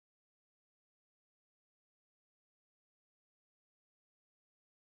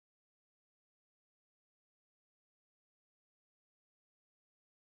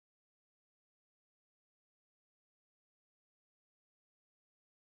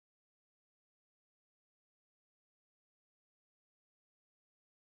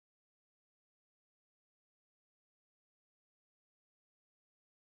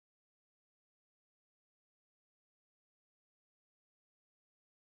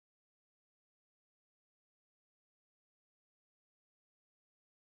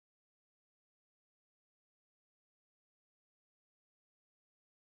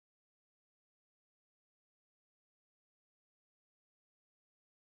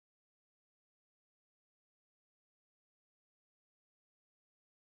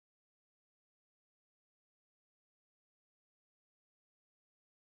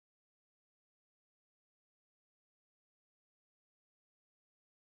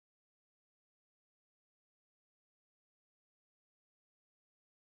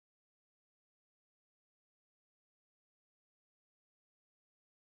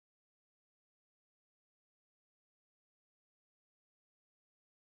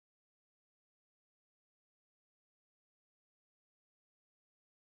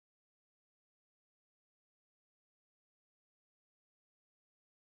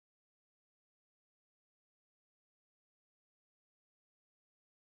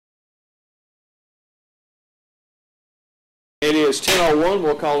It is 10:01.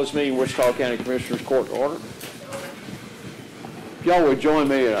 We'll call this meeting Wichita County Commissioners Court to order. If y'all would join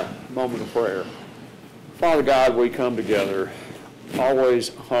me in a moment of prayer. Father God, we come together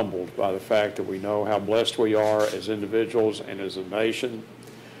always humbled by the fact that we know how blessed we are as individuals and as a nation.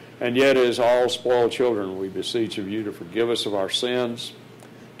 And yet, as all spoiled children, we beseech of you to forgive us of our sins,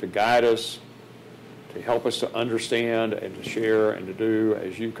 to guide us, to help us to understand and to share and to do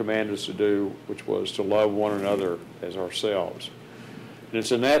as you command us to do, which was to love one another as ourselves. And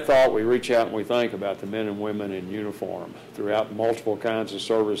it's in that thought we reach out and we think about the men and women in uniform throughout multiple kinds of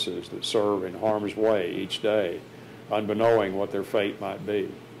services that serve in harm's way each day, unbeknowing what their fate might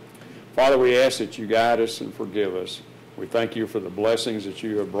be. Father, we ask that you guide us and forgive us. We thank you for the blessings that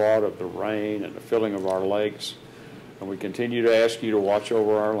you have brought of the rain and the filling of our lakes, and we continue to ask you to watch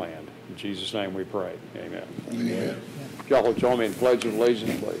over our land. In Jesus' name we pray. Amen. Amen. Y'all will join me in Pledge of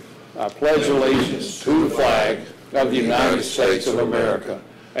Allegiance, please. I pledge allegiance to the flag of the United States of America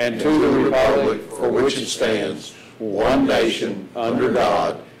and to the republic for which it stands, one nation, under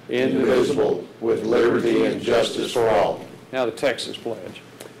God, indivisible, with liberty and justice for all. Now the Texas pledge.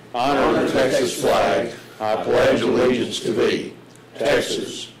 Honor the Texas flag. I pledge allegiance to thee,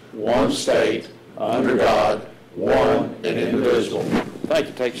 Texas, one state, under God, one and indivisible. Thank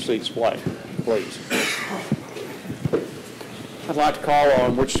you. Take your seats, please. I'd like to call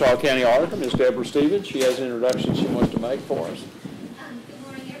on Wichita County Auditor, Ms. Deborah Stevens. She has an introduction she wants to make for us. Good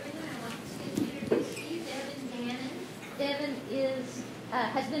morning, everyone. I'd like to introduce you, Devin Gannon. Devin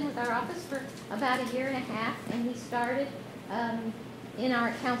has been with our office for about a year and a half, and he started in our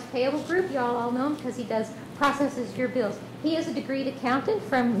accounts payable group. Y'all all know him because he processes your bills. He is a degreed accountant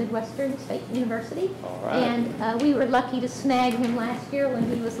from Midwestern State University, all right. And we were lucky to snag him last year when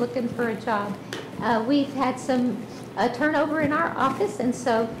he was looking for a job. We've had some turnover in our office, and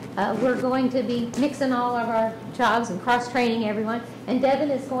so we're going to be mixing all of our jobs and cross-training everyone. And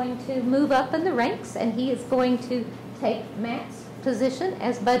Devin is going to move up in the ranks, and he is going to take Matt's position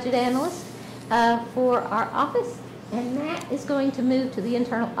as budget analyst for our office, and Matt is going to move to the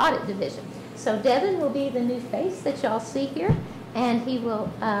internal audit division. So Devin will be the new face that y'all see here, and he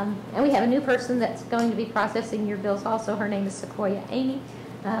will, and we have a new person that's going to be processing your bills also. Her name is Sequoia Amy.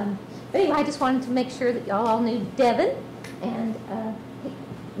 But anyway, I just wanted to make sure that y'all all knew Devin, and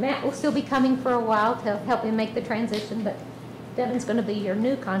Matt will still be coming for a while to help him make the transition, but Devin's going to be your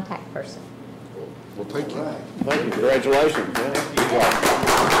new contact person. Well, thank you. Thank you. Congratulations.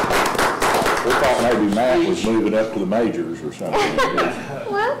 We thought maybe Matt was moving up to the majors or something.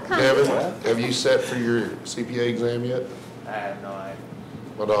 Well, kind Devin, of. have you set for your CPA exam yet? I have no idea.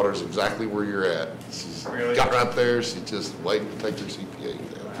 My daughter's exactly where you're at. She's Really? got right there. She's just waiting to take her CPA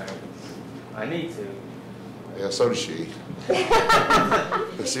exam. I need to. Yeah, so does she.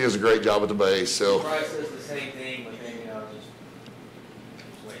 But she does a great job at the base. So Bryce says the same thing, but maybe I'll just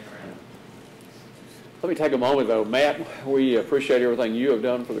waiting around. Let me take a moment, though. Matt, we appreciate everything you have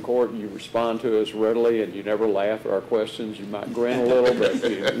done for the court. You respond to us readily, and you never laugh at our questions. You might grin a little, but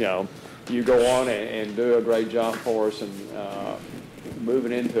you go on and do a great job for us. And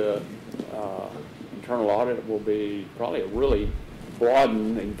moving into internal audit will be probably a really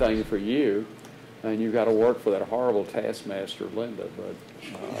broadening thing for you. And you've got to work for that horrible taskmaster, Linda.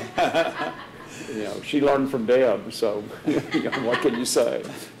 But she learned from Deb, so what can you say?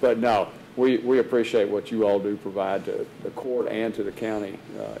 But no. We appreciate what you all do provide to the court and to the county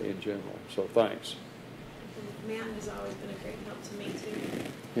in general. So thanks. And Matt has always been a great help to me too.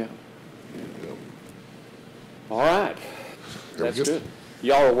 Yeah. All right. That's good.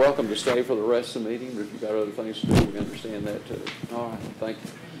 Y'all are welcome to stay for the rest of the meeting, but if you've got other things to do, we understand that too. All right. Thank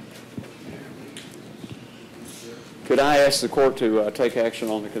you. Could I ask the court to take action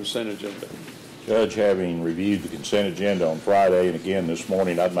on the consent agenda? Judge, having reviewed the consent agenda on Friday and again this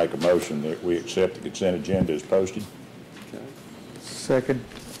morning, I'd make a motion that we accept the consent agenda as posted. Okay. Second.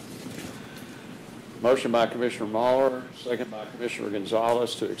 Motion by Commissioner Mahler, second by Commissioner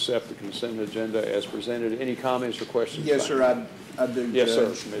Gonzalez to accept the consent agenda as presented. Any comments or questions? Yes, sir, I do, Yes,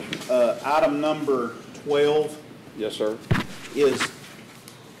 Judge. sir, Commissioner. Item number 12 Yes, sir. is,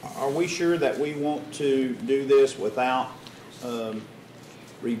 are we sure that we want to do this without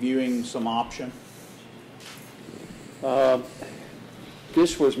reviewing some option?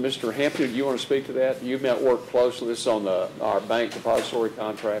 This was Mr. Hampton. Do you want to speak to that? You worked closely with this on our bank depository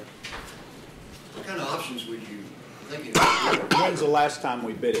contract. What kind of options would you think of? When's the last time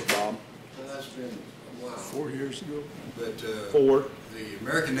we bid it, Bob? Well, that's been a while. 4 years ago. But 4. The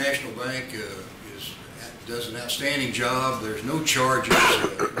American National Bank does an outstanding job. There's no charges.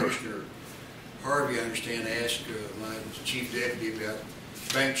 Commissioner Harvey, I understand, asked my chief deputy about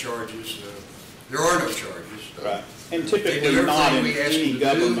bank charges. there are no charges. Right. And They typically do not in everything we ask any them to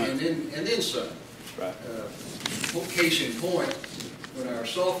do, government. and then some. Right. Case in point, when our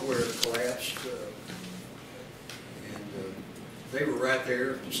software collapsed, they were right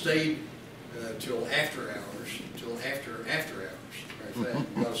there, stayed till after hours, till after hours. Matter of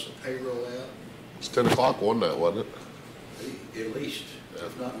fact, got us a payroll out, It's 10 o'clock one night, wasn't it? at least,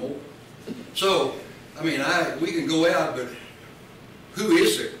 if not more. So, I mean, we can go out, but who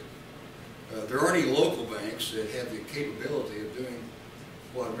is there? There aren't any local banks that have the capability of doing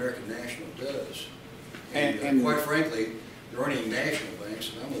what American National does. And quite frankly, there aren't any national banks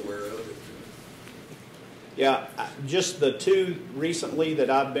that I'm aware of that Yeah, just the two recently that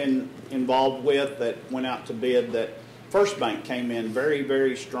I've been involved with that went out to bid, that First Bank came in very,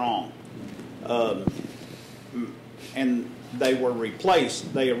 very strong. And they were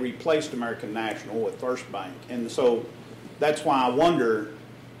replaced. They replaced American National with First Bank. And so that's why I wonder,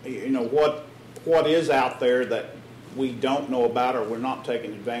 you know, what is out there that we don't know about or we're not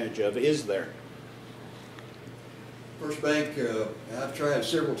taking advantage of, is there? First Bank, I've tried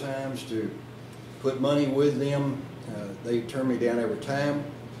several times to put money with them. They turn me down every time.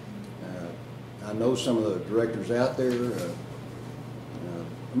 I know some of the directors out there.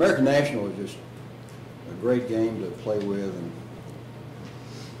 American National is just a great game to play with, and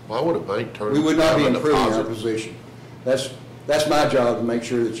Why would a bank turn we would not be down a improving our deposit? position. That's my job, to make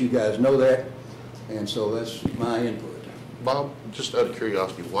sure that you guys know that, and so that's my input. Bob, just out of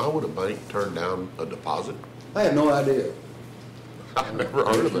curiosity, why would a bank turn down a deposit? I have no idea. I've never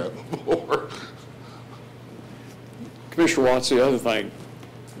heard of that before. Commissioner Watts, the other thing,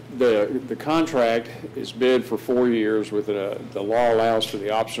 the contract is bid for 4 years with the law allows for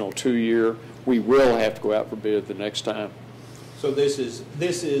the optional 2-year. We will have to go out for bid the next time. So this is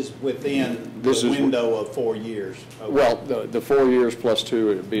within This the is- window of 4 years. Okay. Well, the 4 years plus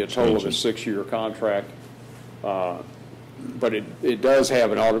 2, it'd be a total of a 6-year contract. But it does have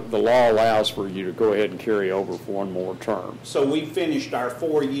the law allows for you to go ahead and carry over for one more term. So we finished our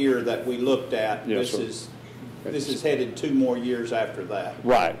 4-year that we looked at. Yes, sir. This is headed 2 more years after that.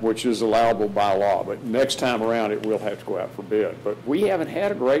 Right, which is allowable by law, but next time around, it will have to go out for bid. But we haven't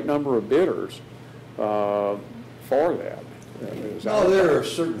had a great number of bidders for that. No, there are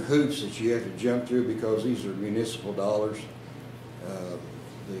certain hoops that you have to jump through because these are municipal dollars.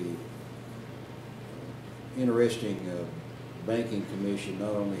 The interesting banking commission,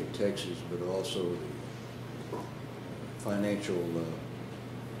 not only in Texas, but also the financial, well,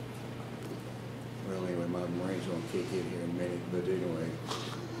 anyway, my brain's gonna kick in here in a minute, but anyway,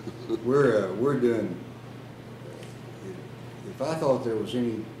 we're doing, if I thought there was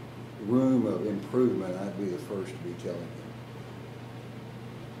any room of improvement, I'd be the first to be telling you.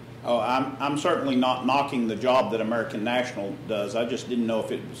 Oh, I'm certainly not knocking the job that American National does. I just didn't know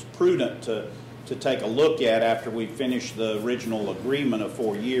if it was prudent to take a look at after we finished the original agreement of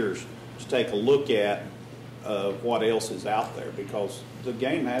 4 years, to take a look at what else is out there, because the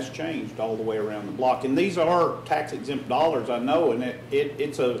game has changed all the way around the block. And these are tax exempt dollars, I know, and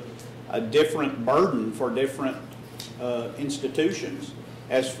it's a different burden for different institutions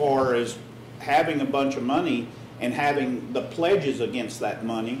as far as having a bunch of money and having the pledges against that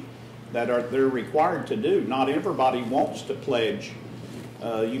money that they're required to do. Not everybody wants to pledge.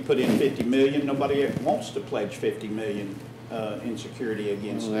 You put in $50 million, nobody wants to pledge $50 million in security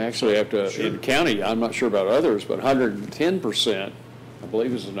against Well, it. they actually have to, Sure. in county, I'm not sure about others, but 110%, I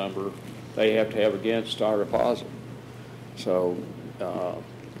believe is the number, they have to have against our deposit. So, you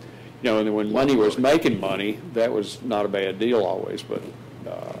know, and when money was making money, that was not a bad deal always, but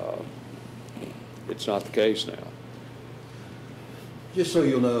it's not the case now. Just so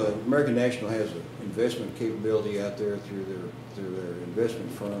you'll know, American National has an investment capability out there through their investment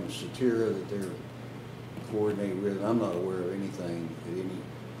firm, Cetera, that they're coordinated with. I'm not aware of anything at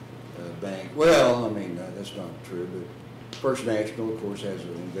any bank. Well, I mean, that's not true, but First National, of course, has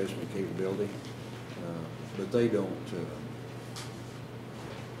an investment capability, but they don't.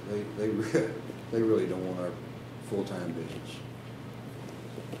 They really don't want our full-time business.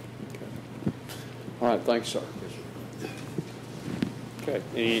 All right, thanks, sir. Yes, sir. Okay,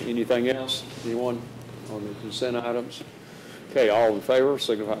 anything else? Anyone on the consent items? Okay, all in favor,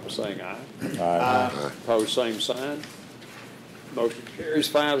 signify by saying aye. Aye. Opposed, same sign. Motion carries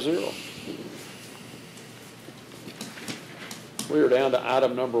 5-0. We are down to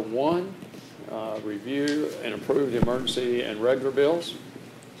item number 1, review and approve the emergency and regular bills.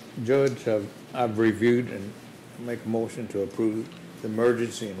 Judge, I've reviewed and make a motion to approve the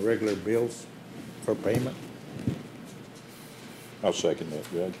emergency and regular bills for payment. I'll second that,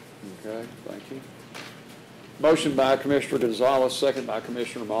 Judge. Okay, thank you. Motion by Commissioner Gonzalez, second by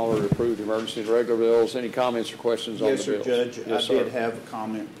Commissioner Muller to approve the emergency and regular bills. Any comments or questions on the Yes, bills? sir, Judge. Yes, I sir. did have a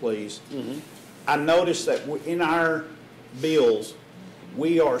comment, please. I noticed that in our bills,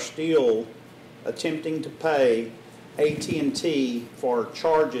 we are still attempting to pay AT&T for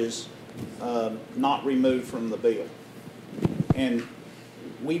charges not removed from the bill. And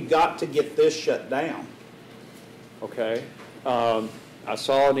we've got to get this shut down. Okay. I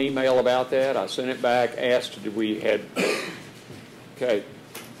saw an email about that. I sent it back, asked if we had, okay,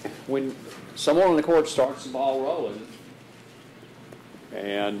 when someone in the court starts the ball rolling,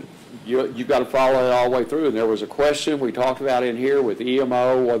 and you've got to follow it all the way through. And there was a question we talked about in here with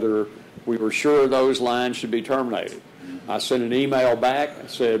EMO, whether we were sure those lines should be terminated. I sent an email back, I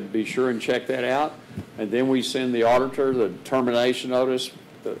said, be sure and check that out. And then we send the auditor the termination notice,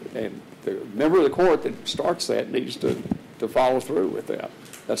 and the member of the court that starts that needs to follow through with that.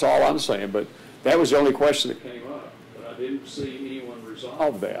 That's all I'm saying, but that was the only question that came up. But I didn't see anyone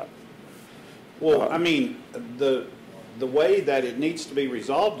resolve that. Well, I mean, the way that it needs to be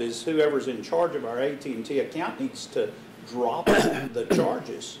resolved is whoever's in charge of our AT&T account needs to drop the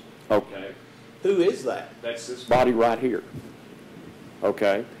charges. Okay. Who is that? That's this body right here.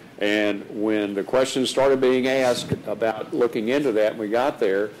 Okay. And when the questions started being asked about looking into that and we got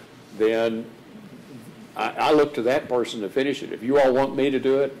there, then I looked to that person to finish it. If you all want me to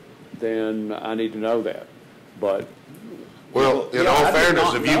do it, then I need to know that. But Well, in all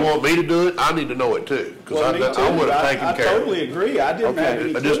fairness, if you want me to do it, I need to know it too, because Well, me I too. would have taken I care of it. totally agree. I didn't have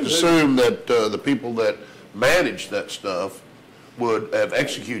any I just clue. assumed that the people that manage that stuff would have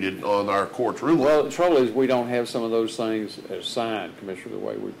executed on our court's ruling. well, the trouble is we don't have some of those things as signed, Commissioner, the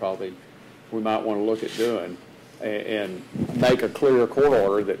way we might want to look at doing, and make a clear court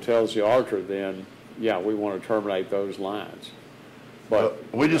order that tells the auditor then, yeah, we want to terminate those lines. But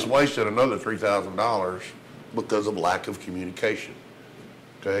We just wasted another $3,000 because of lack of communication.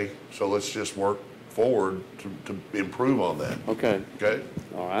 Okay, so let's just work forward to improve on that. okay, Okay?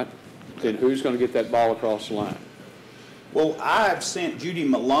 all right. Then who's going to get that ball across the line? Well, I have sent Judy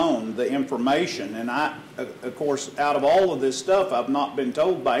Malone the information, and of course, out of all of this stuff, I've not been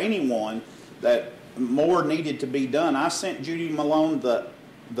told by anyone that more needed to be done. I sent Judy Malone the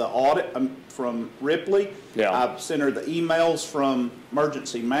audit from Ripley. Yeah. I've sent her the emails from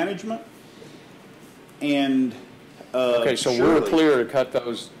emergency management, and Okay, so we're Shirley. clear to cut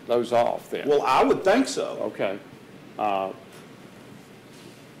those off then? Well, I would think so. Okay.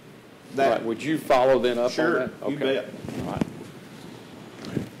 That Right, would you follow then up on Sure, that? you Okay. bet. All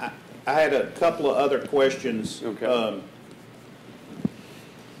right. I had a couple of other questions. Okay.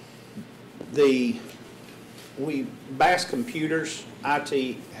 Bass Computers,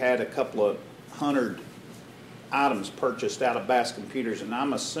 IT had a couple of 100 items purchased out of Bass Computers, and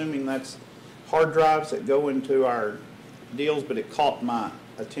I'm assuming that's hard drives that go into our deals, but it caught my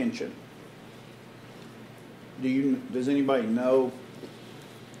attention. Does anybody know?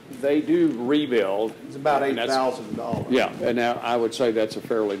 They do rebuild. It's about and that's- $8,000. Yeah, and now I would say that's a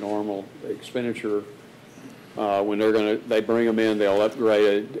fairly normal expenditure. When they bring them in, they'll upgrade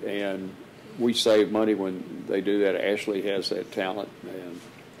it, and we save money when they do that. Ashley has that talent and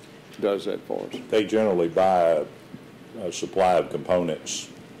does that for us. They generally buy a supply of components,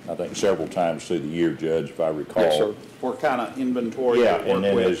 I think, several times through the year, Judge, if I recall. Yes, sir. For kind of inventory. Yeah, to work and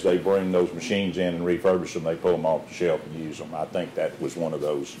then with. as they bring those machines in and refurbish them, they pull them off the shelf and use them. I think that was one of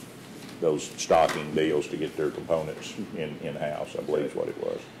those stocking deals to get their components in-house, I believe is what it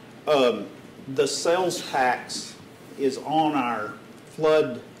was. The sales tax is on our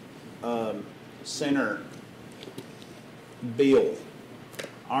flood center bill.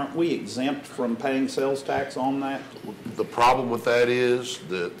 Aren't we exempt from paying sales tax on that? The problem with that is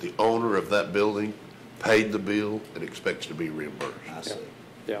that the owner of that building paid the bill and expects to be reimbursed. I see.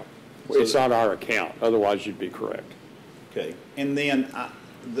 Yeah. It's on our account, otherwise you'd be correct. Okay. And then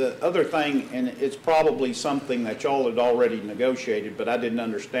the other thing, and it's probably something that y'all had already negotiated, but I didn't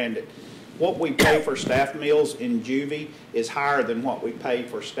understand it. What we pay for staff meals in juvie is higher than what we pay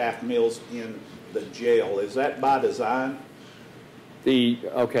for staff meals in the jail. Is that by design?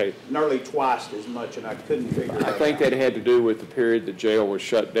 Okay, Nearly twice as much, and I couldn't figure that out. I think that had to do with the period the jail was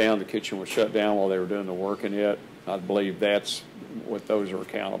shut down, the kitchen was shut down while they were doing the work in it. I believe that's what those are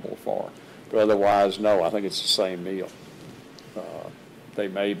accountable for. But otherwise, no, I think it's the same meal. They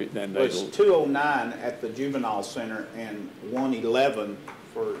may be, then they. It's 209 at the juvenile center and 111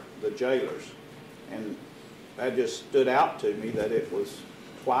 for the jailers. And that just stood out to me that it was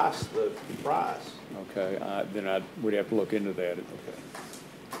twice the price. Okay, then we'd have to look into that.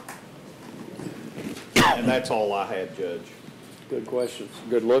 Okay. And that's all I had, Judge. Good question.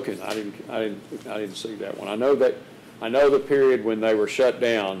 Good looking. I didn't see that one. I know the period when they were shut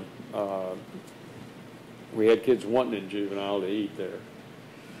down, we had kids wanting in juvenile to eat there.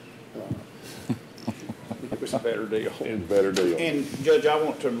 It was a better deal. Better deal. And Judge, I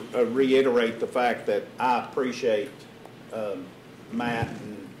want to reiterate the fact that I appreciate Matt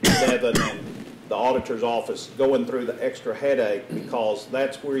and Devin and the auditor's office going through the extra headache, because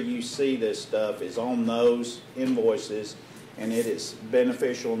that's where you see this stuff is on those invoices, and it is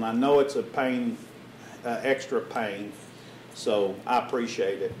beneficial. And I know it's a pain, extra pain, so I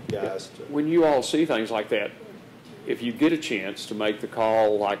appreciate it, guys. When you all see things like that, if you get a chance to make the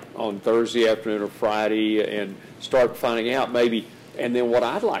call like on Thursday afternoon or Friday and start finding out maybe, and then what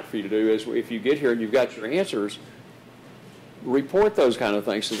I'd like for you to do is if you get here and you've got your answers, report those kind of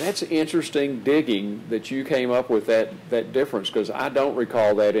things. So that's interesting digging that you came up with that difference, because I don't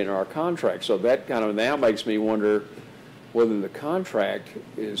recall that in our contract. So that kind of now makes me wonder whether the contract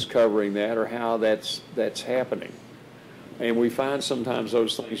is covering that or how that's happening. And we find sometimes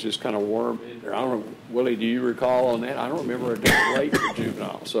those things just kind of worm in there. I don't know, Willie, do you recall on that? I don't remember a different rate for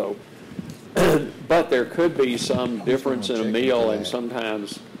juvenile. So, but there could be some difference in a meal, and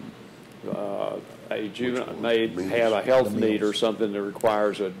sometimes a juvenile may have a health need or something that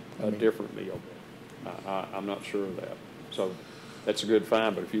requires a different meal. I'm not sure of that. So that's a good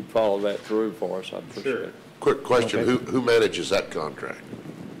find, but if you'd follow that through for us, I'd appreciate it. Quick question, who manages that contract?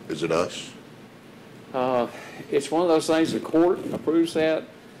 Is it us? It's one of those things, the court approves that.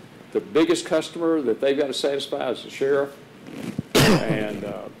 The biggest customer that they've got to satisfy is the sheriff. And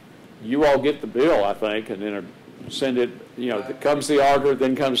you all get the bill, I think, and then send it, it comes to the auditor,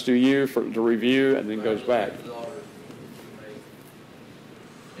 then comes to you to review, and then goes back.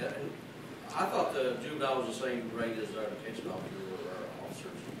 Yeah, and I thought the juvenile was the same rate as our detention officer or our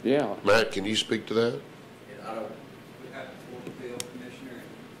officers. Yeah. Matt, can you speak to that? And I don't. We have to pull the bill, Commissioner,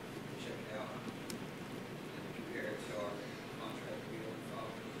 and check it out, and compare it to our contract bill.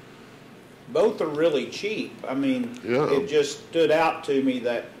 Both are really cheap. I mean, Yeah. It just stood out to me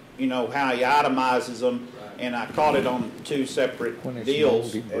that, how he itemizes them, and I caught it on two separate When it's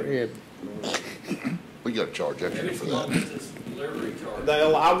deals. moldy bread. We got to charge extra Maybe for it's long that. distance delivery charge.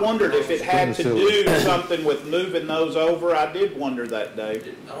 I wondered if it had to do something with moving those over. I did wonder that,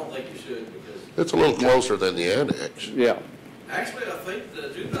 Dave. I don't think you should, because It's a little closer than the annex. Yeah. actually I think the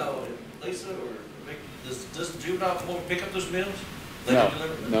juvenile, Lisa, or does the juvenile come over and pick up those meals? They No,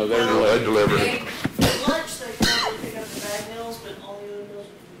 deliver them? no, they're No, they deliver They, it. at lunch, they come and pick up the bag meals, but all the other meals,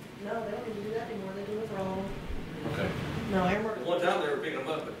 no, they don't even do that anymore, they do it wrong. Okay. No, Amber. One time they were picking them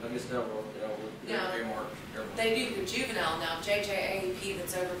up, but I guess now we're No. earmarked. They do the juvenile now, JJAP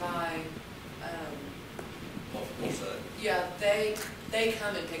that's over by, What's that? yeah, they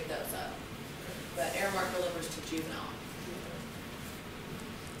come and pick those up. But Airmark delivers to juvenile.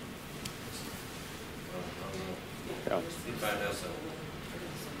 Yeah. You find out something.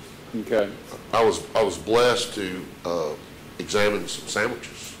 Okay. I was blessed to examine some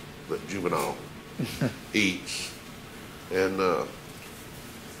sandwiches that juvenile eats, and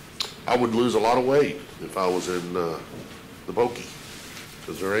I would lose a lot of weight if I was in the Bokie,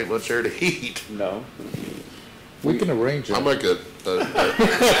 because there ain't much there to eat. No. We can arrange I it. make a Dagwood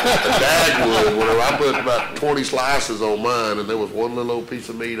where I put about 20 slices on mine, and there was one little old piece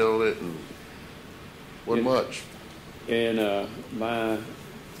of meat on it, and wasn't much. In my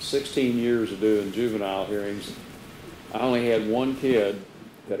 16 years of doing juvenile hearings, I only had one kid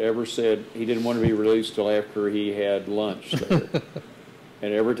that ever said he didn't want to be released till after he had lunch there.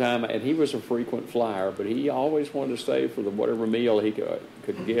 And every time, and he was a frequent flyer, but he always wanted to stay for whatever meal he could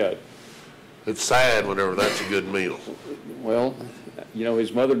get. It's sad whenever that's a good meal. Well,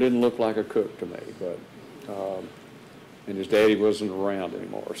 his mother didn't look like a cook to me, but, and his daddy wasn't around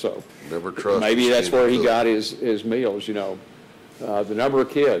anymore, so. Never trust. Maybe that's where he cook. got his meals, The number of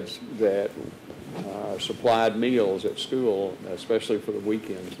kids that supplied meals at school, especially for the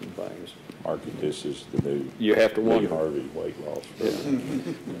weekends and things. Market, this is the new. You have to Lee wonder. Harvey weight loss.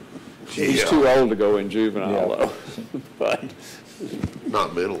 He's Yeah. too old to go in juvenile, though. But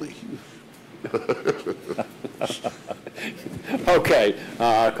Not mentally. okay,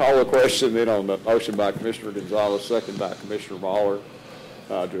 call the question then on the motion by Commissioner Gonzalez, second by Commissioner Mahler,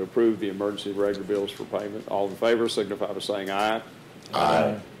 to approve the emergency regular bills for payment. All in favor signify by saying aye.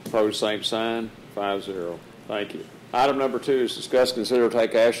 Aye. Opposed, same sign. 5-0. Thank you. Item number 2 is discuss, consider,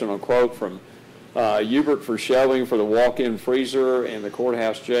 take action on quote from Hubert for shelving for the walk-in freezer and the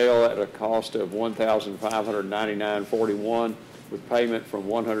courthouse jail at a cost of $1,599.41 with payment from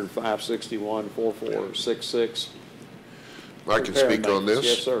 $105.61.4466. I can speak on this.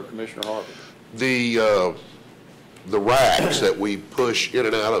 Yes, sir. Commissioner Harvey. The the racks that we push in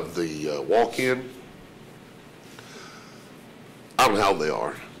and out of the walk-in, I don't know how they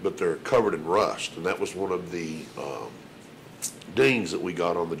are, but they're covered in rust, and that was one of the dings that we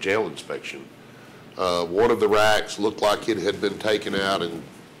got on the jail inspection. One of the racks looked like it had been taken out and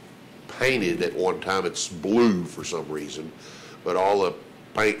painted at one time. It's blue for some reason, but all the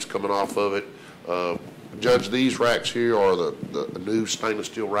paint's coming off of it. Judge, these racks here are the new stainless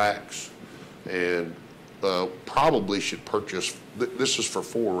steel racks, and probably should purchase, this is for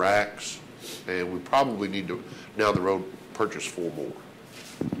 4 racks, and we probably need to, down the road, purchase 4 more.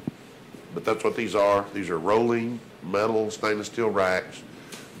 But that's what these are. These are rolling metal stainless steel racks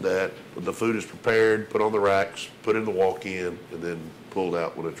that the food is prepared, put on the racks, put in the walk-in, and then pulled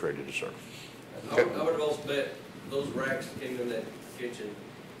out when it's ready to serve. I would have also bet those racks came in that kitchen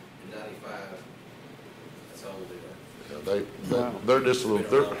in '95. That's how old they are. Yeah, they're just a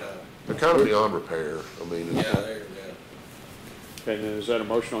little, they're kind of beyond repair. I mean. Yeah, they're. Okay, then is that a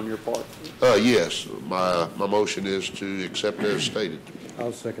motion on your part? Yes, my motion is to accept as stated.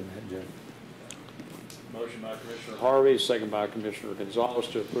 I'll second that, Judge. Motion by Commissioner Harvey, second by Commissioner Gonzalez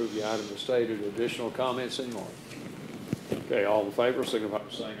to approve the item as stated. Additional comments anymore? Okay, all in favor, signify by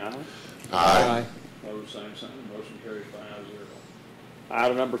saying aye. Aye. Opposed, same sign. Motion carries 5-0.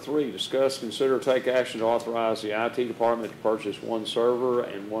 Item number 3, discuss, consider, take action to authorize the IT department to purchase 1 server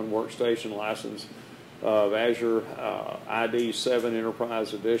and 1 workstation license of Azure ID 7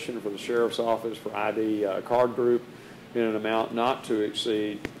 Enterprise Edition for the Sheriff's Office for ID Card Group in an amount not to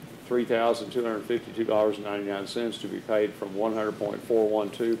exceed $3,252.99 to be paid from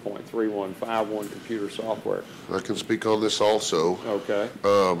 100.412.3151 computer software. I can speak on this also. Okay.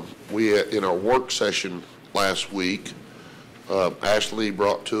 We, in our work session last week, Ashley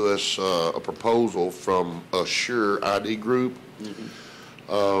brought to us a proposal from Assure ID Group.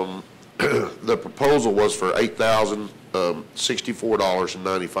 Mm-hmm. The proposal was for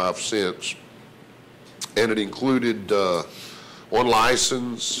 $8,064.95, and it included 1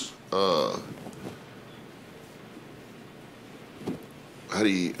 license,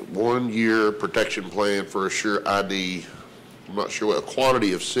 1 year protection plan for Assure ID. I'm not sure what, a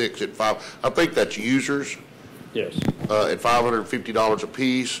quantity of 6 at 5. I think that's users. Yes. At $550 a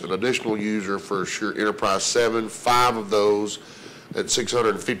piece, an additional user for Assure Enterprise 7, 5 of those at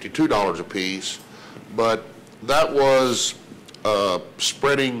 $652 a piece. But that was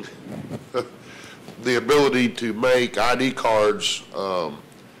spreading the ability to make ID cards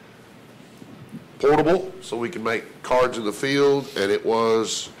portable, so we can make cards in the field, and it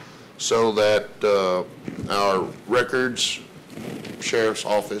was so that our records, sheriff's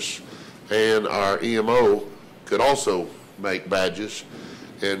office, and our EMO could also make badges.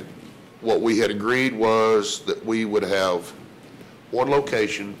 And what we had agreed was that we would have 1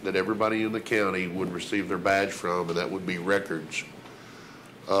 location that everybody in the county would receive their badge from, and that would be records.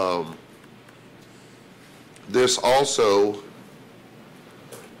 This also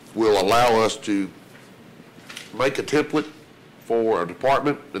will allow us to make a template for a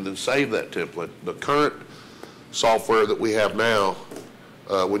department and then save that template. The current software that we have now,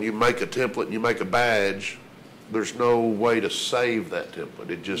 when you make a template and you make a badge, there's no way to save that template.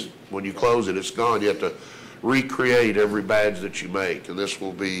 It just, when you close it, it's gone. You have to recreate every badge that you make, and this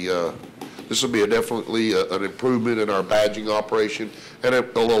will be definitely an improvement in our badging operation, and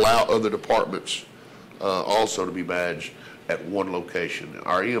it will allow other departments also to be badged at 1 location.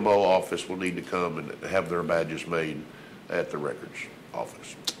 Our EMO office will need to come and have their badges made at the records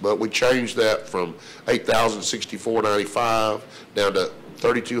office. But we changed that from $8,064.95 down to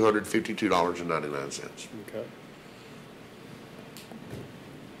 $3,252.99. Okay.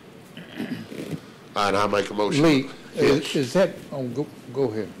 And I make a motion. Lee, yes. is that, oh, go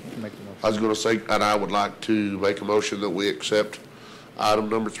ahead, make the motion. I was going to say, and I would like to make a motion that we accept item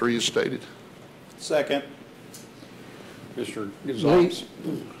number 3 as stated. Second. Mr. Gonzalez.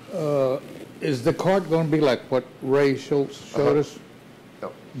 Lee, is the card going to be like what Ray Schultz showed us?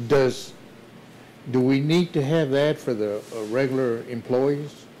 Yep. Do we need to have that for the regular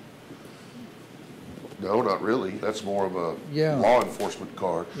employees? No, not really. That's more of a law enforcement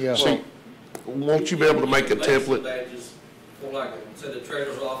card. Yeah. See, won't you be able to make a template? Badges for, like, say, the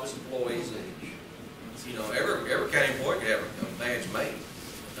treasurer's office employees, and, you know, every county employee could have a badge made.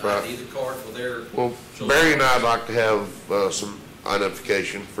 Right. ID card for their. Well, Barry and I'd like to have some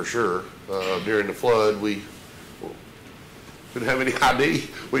identification for sure. During the flood, we didn't have any ID.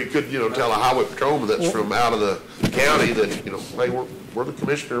 We could, tell a highway patrolman that's from out of the county that, hey, we're the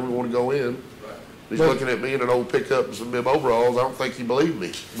commissioner, we want to go in. Right. He's looking at me in an old pickup and some bib overalls. I don't think he believed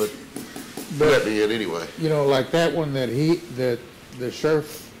me, but let me in anyway. Like that one that the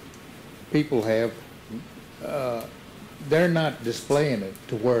sheriff people have, they're not displaying it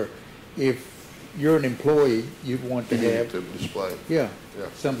to where if you're an employee, you'd want to have, To display. yeah, Yeah.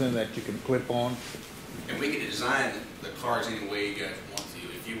 something that you can clip on. And we can design the cards any way you guys want to.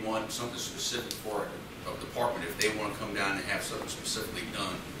 If you want something specific for a department, if they want to come down and have something specifically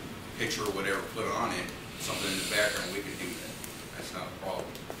done, picture or whatever, put on it, something in the background, we can do that. That's not a problem.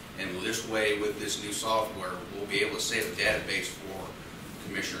 And this way, with this new software, we'll be able to save a database for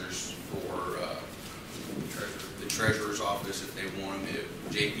commissioners, for the treasurer's office if they want them,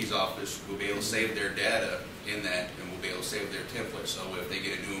 JP's office, we'll be able to save their data in that, and we'll be able to save their template. So if they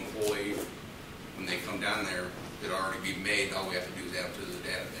get a new employee, when they come down there, it'll already be made. All we have to do is add them to the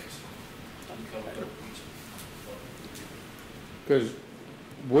database. Because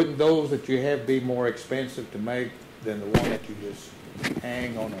wouldn't those that you have be more expensive to make than the one that you just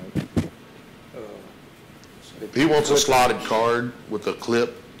hang on a? He wants a slotted card with a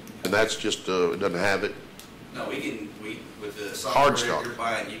clip, and that's just, it doesn't have it. No, with the software Cardstock. you're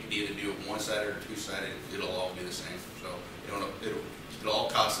buying, you can either do it one-sided or two-sided. It'll all be the same. So it'll all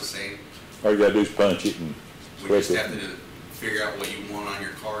cost the same. All you gotta do is punch it and We clip just it. have to figure out what you want on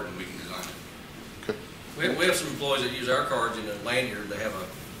your card, and we can design it. We have some employees that use our cards in a lanyard. They have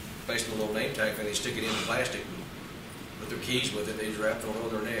basically a little name tag, and they stick it in the plastic and put their keys with it. They just wrap it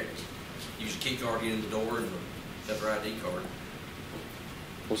on their neck. Use a key card to get in the door and have their ID card.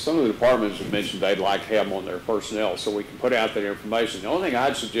 Well, some of the departments have mentioned they'd like to have them on their personnel so we can put out that information. The only thing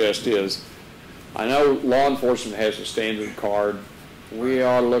I'd suggest is, I know law enforcement has a standard card. We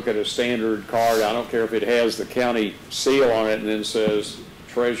ought to look at a standard card. I don't care if it has the county seal on it and then says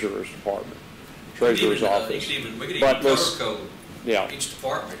Treasurer's Department, Treasurer's Office. We could even But color let's- code Yeah. each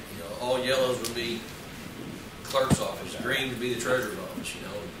department. All yellows would be clerk's office, green would be the treasurer's office,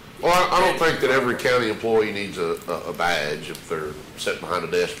 Well, I don't think that every county employee needs a badge if they're sitting behind a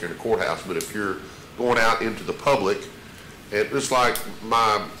desk here in the courthouse, but if you're going out into the public, and it's like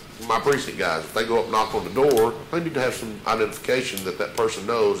my precinct guys, if they go up and knock on the door, they need to have some identification that that person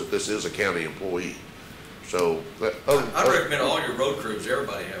knows that this is a county employee. So, I'd recommend all your road crews,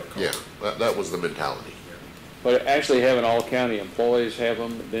 everybody have a card. yeah, that was the mentality. But actually having all county employees have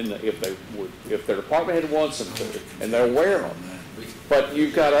them, then if their department head wants them to, and they'll wear them. But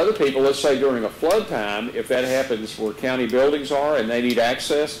you've got other people, let's say during a flood time, if that happens where county buildings are and they need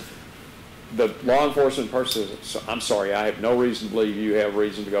access, the law enforcement person says, I'm sorry, I have no reason to believe you have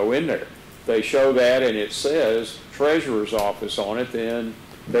reason to go in there. They show that and it says treasurer's office on it, then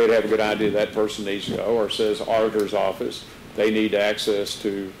they'd have a good idea that person needs to go, or it says auditor's office, they need access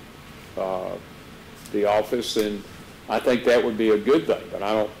to the office, and I think that would be a good thing. But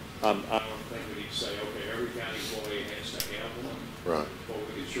I don't think we need to say, okay, every county employee has to have one. Right. But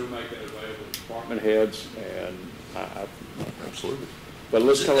we can sure make that available to department heads, and Absolutely. but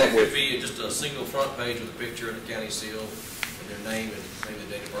let's come up That could with, be just a single front page with a picture of the county seal and their name and maybe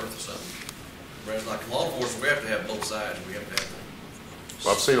the date of birth or something. Whereas like law enforcement, we have to have both sides. We have to have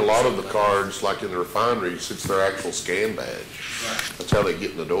Well, I've seen a lot of the cards, like in the refineries, it's their actual scan badge. Right. That's how they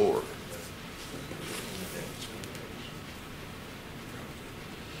get in the door.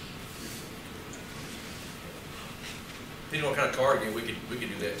 Depending on what kind of card you get, we could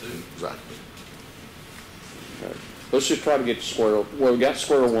do that too. Exactly. let's just try to get to square, well, we got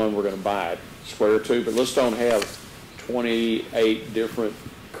square one, we're gonna buy it, square two, but let's don't have 28 different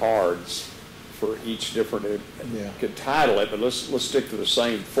cards for each different, could title it, but let's stick to the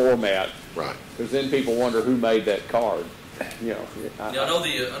same format. Right. Because then people wonder who made that card, you know. I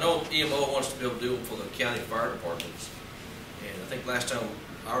know EMO wants to be able to do it for the county fire departments. And I think last time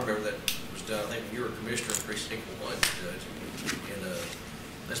I remember that was done, I think when you were commissioner of precinct 1, Judge, and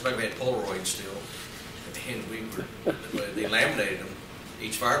that's maybe had Polaroid still. And they laminated them.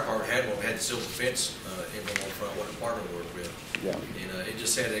 Each fire department had one, had the silver fence emblem on the front, what department we worked with. Yeah. And it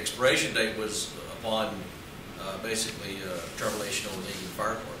just said the expiration date was upon basically termination on the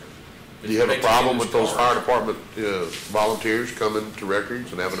fire department. Do you have a problem with those fire department volunteers coming to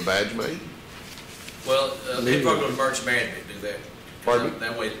records and having a badge made? Well, they probably go to emergency management to do that. Pardon?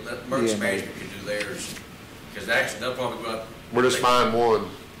 That way, emergency management can do theirs. Because actually, they'll probably go out. We're just buying one,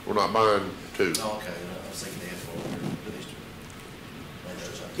 we're not buying two. Oh, okay, I was thinking they had four.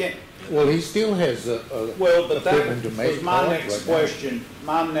 Yeah. Well, he still has a Well, but that equipment to make was my cards next right now. question.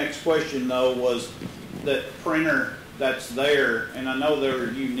 My next question, though, was that printer that's there, and I know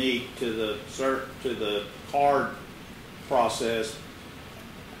they're unique to the card process.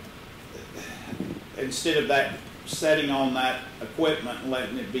 Instead of that setting on that equipment and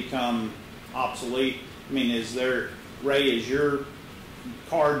letting it become obsolete, I mean, Ray, is your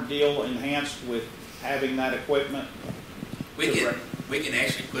card deal enhanced with having that equipment? We can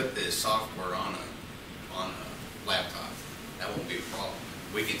actually put this software on a laptop. That won't be a problem.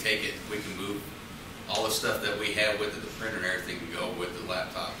 We can take it, we can move all the stuff that we have with it, the printer and everything can go with the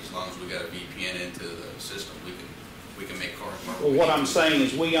laptop. As long as we got a VPN into the system, we can make cards. Well, what I'm saying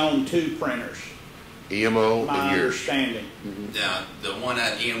is we own 2 printers. EMO My and yours. understanding. Now, the one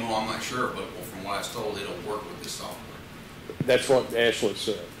at EMO, I'm not sure, but from what I was told, they don't work with this software. That's what Ashley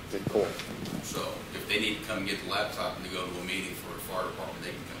said in court. So if they need to come get the laptop and to go to a meeting for the fire department,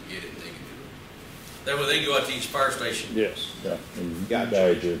 they can come get it and they can do it. That way they can go out to each fire station Yes. Yeah.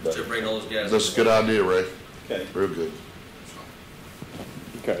 Gotcha. to bring all those guys. That's a good idea, Ray. Okay. Real good.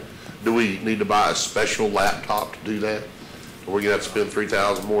 Okay. Do we need to buy a special laptop to do that? Or we gonna have to spend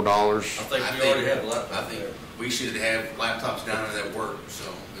 $3,000 more? I think we already have a laptop. I think we should have laptops down there that work,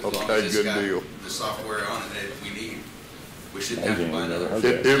 so as long Okay, as it's good got deal. the software on it that we need, we shouldn't have to buy another.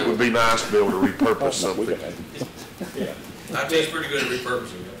 It would be nice to be able to repurpose something. Yeah. IT's pretty good at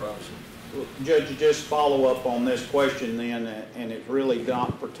repurposing, I promise you. Judge, just follow up on this question then, and it's really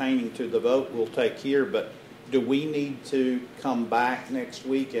not pertaining to the vote we'll take here, but do we need to come back next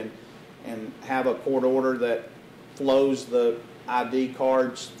week and have a court order that flows the ID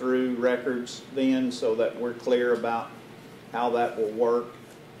cards through records then, so that we're clear about how that will work?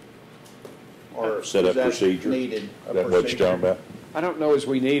 Or Set is up that procedure. needed? Is that what you're talking about? I don't know as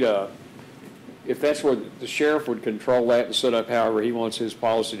we need if that's where the sheriff would control that and set up however he wants his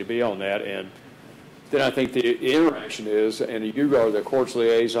policy to be on that, and then I think the interaction is, and you go to the court's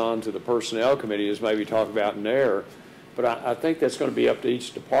liaison to the personnel committee is maybe talk about in there, but I think that's going to be up to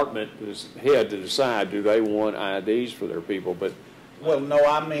each department head to decide, do they want IDs for their people, but. Well, no,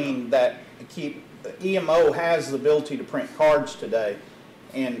 I mean that the EMO has the ability to print cards today,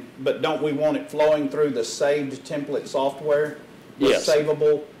 but don't we want it flowing through the saved template software? The Yes.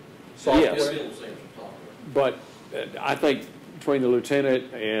 savable software? Yes. But I think between the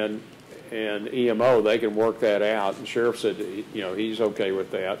lieutenant and EMO, they can work that out. The sheriff said, he's okay with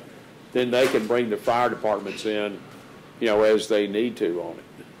that. Then they can bring the fire departments in, as they need to on it.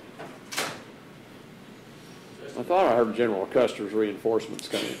 I thought I heard General Custer's reinforcements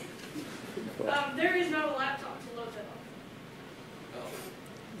coming. There is no laptop to load that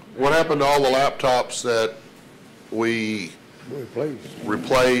on. What happened to all the laptops that we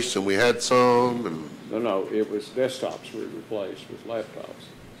replaced and we had some and? No, it was desktops we replaced with laptops.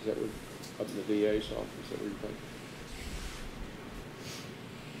 Is that what, up in the DA's office, that we replaced?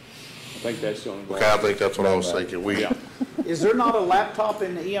 I think that's the only one. Okay, I think that's what I was thinking. Yeah. Is there not a laptop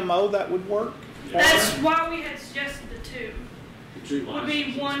in the EMO that would work? That's why we had suggested the two. The two Would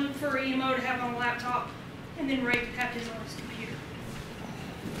be one for EMO to have on a laptop, and then Ray could have his on his computer.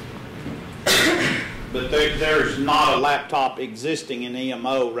 But there's not a laptop existing in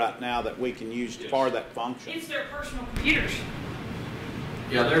EMO right now that we can use for that function. It's their personal computers.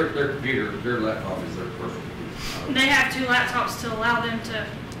 Yeah, their computer, their laptop is their personal computer. They have 2 laptops to allow them to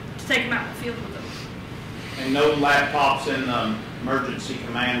take them out in the field with them. And no laptops in the emergency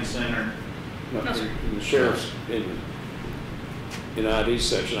command center? No, sir. In the sheriff's, in ID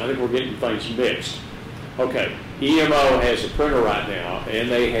section, I think we're getting things mixed. Okay, EMO has a printer right now, and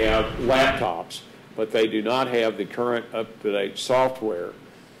they have laptops, but they do not have the current up-to-date software,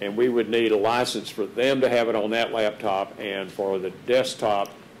 and we would need a license for them to have it on that laptop and for the desktop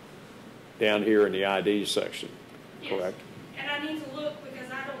down here in the ID section, Yes. correct? And I need to look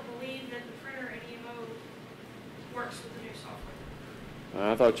because I don't believe that the printer at EMO works with the new software.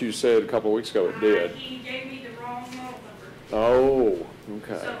 I thought you said a couple of weeks ago it did. He gave me the wrong model number, Oh,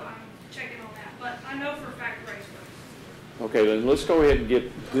 okay. so I'm checking on that. But I know for a fact Ray's works. Okay, then let's go ahead and get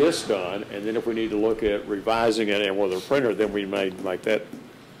this done, and then if we need to look at revising it and with a printer, then we may make that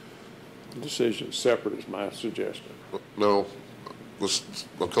decision separate, is my suggestion. No,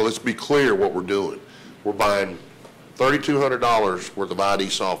 let's be clear what we're doing. We're buying $3,200 worth of ID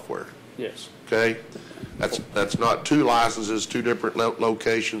software, Yes. okay? That's not 2 licenses, 2 different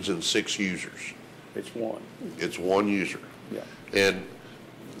locations, and 6 users. It's one. It's 1 user. Yeah. And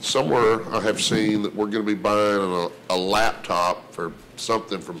somewhere I have seen that we're going to be buying a laptop for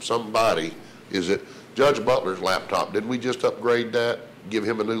something from somebody. Is it Judge Butler's laptop? Didn't we just upgrade that, give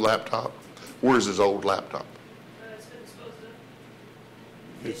him a new laptop? Where's his old laptop? It's been disposed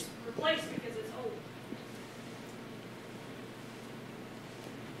of. It's replaced because it's old.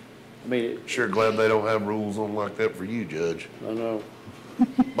 I mean, Sure glad they don't have rules on like that for you, Judge. I know.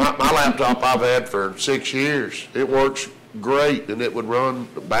 My laptop I've had for 6 years. It works great, and it would run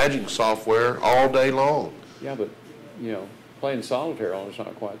badging software all day long. Yeah, but, playing solitaire on it's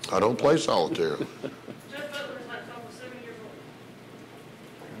not quite. I don't play solitaire. Judge Butler's laptop was 7 years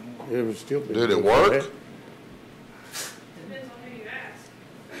old. It was still. Did it work? Depends on who you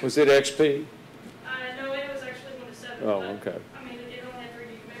ask. Was it XP? No, it was actually one Oh, but, okay. I mean, it only had 3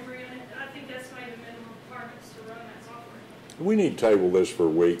 gig memory in it. I think that's maybe the minimum requirements to run that software. We need to table this for a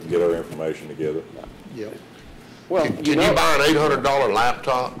week and get our information together. Yep. Well, Can you buy an $800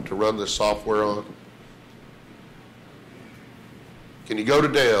 laptop to run this software on? Can you go to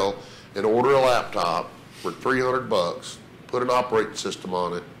Dell and order a laptop for $300, put an operating system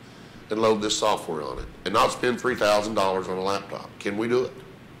on it, and load this software on it, and not spend $3,000 on a laptop? Can we do it?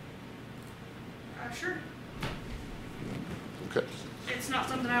 Sure. Okay. It's not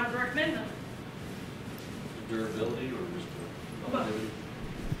something I would recommend though. Durability or just But longevity?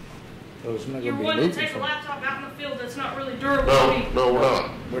 So it's not you're gonna be wanting to leaking take a from. laptop out in the field that's not really durable. No, we're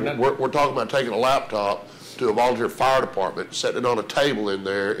not. We're not. We're talking about taking a laptop to a volunteer fire department, setting it on a table in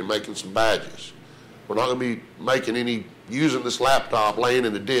there and making some badges. We're not gonna be using this laptop laying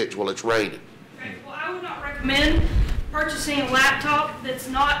in the ditch while it's raining. Okay, well, I would not recommend purchasing a laptop that's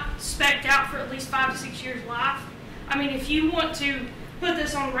not spec'd out for at least 5 to 6 years life. I mean, if you want to put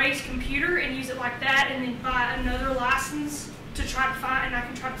this on Ray's computer and use it like that and then buy another license to try to find, and I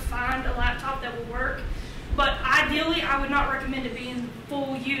can try to find a laptop that will work. But ideally, I would not recommend it be in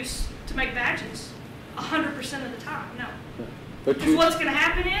full use to make badges 100% of the time, no. But Because what's going to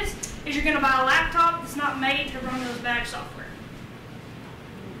happen is you're going to buy a laptop that's not made to run those badge software.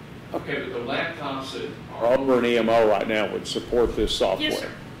 Okay, but the laptops that are over an EMO right now would support this software. Yes,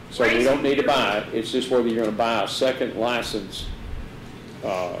 sir. So we don't need to buy it, it's just whether you're gonna buy a second license,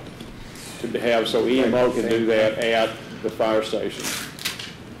 to have, so EMO can do that at the fire station.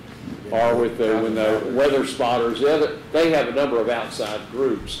 Or with when the weather spotters, they have a number of outside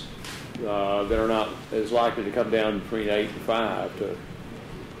groups, that are not as likely to come down between 8 and 5 to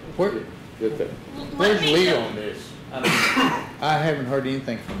Where, get the. where's Lee on this? I mean, I haven't heard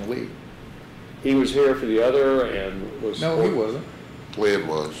anything from Lee. He was here for the other and was. No, he wasn't. Lynn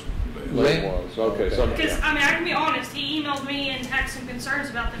was. Lynn was, okay. So- Because, I mean, I can be honest, he emailed me and had some concerns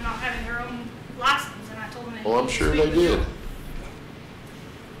about them not having their own license, and I told him that. Well, I'm sure they did.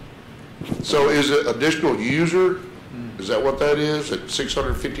 So is it additional user? Is that what that is, at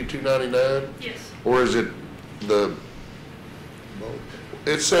 $652.99? Yes. Or is it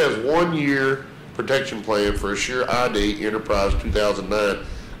it says 1 year protection plan for Assure ID Enterprise 2009,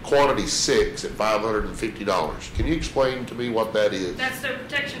 quantity 6 at $550. Can you explain to me what that is? That's their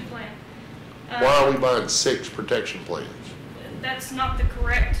protection plan. Why are we buying 6 protection plans? That's not the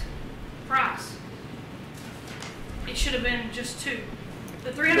correct price. It should have been just 2.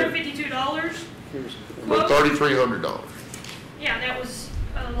 The $352 But quote, $3,300. yeah, that was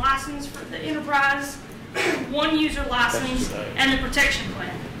a license for the enterprise, 1 user license, and the protection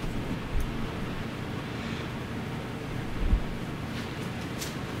plan.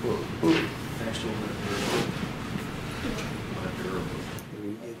 Did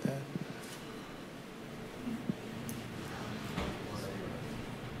we get that?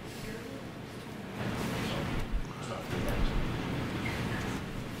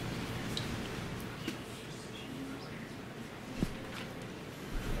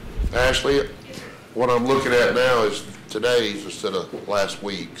 Ashley, what I'm looking at now is today's instead of last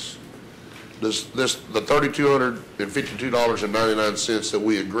week's. The $3,252.99 that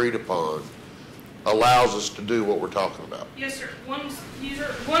we agreed upon allows us to do what we're talking about. Yes, sir. One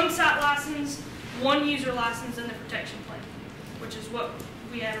site license, 1 user license, and the protection plan, which is what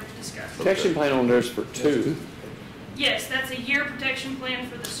we had discussed. Protection plan on there's for 2. Yes, that's a year protection plan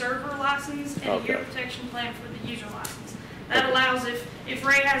for the server license and a year Okay. protection plan for the user license. That allows if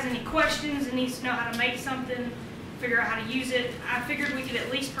Ray has any questions and needs to know how to make something, figure out how to use it, I figured we could at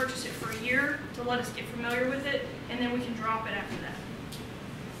least purchase it for a year to let us get familiar with it, and then we can drop it after that.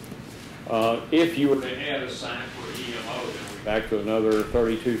 If you were to add a sign for EMO, then we're back to another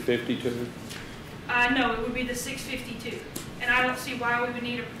 $3,252. No, it would be the 652, and I don't see why we would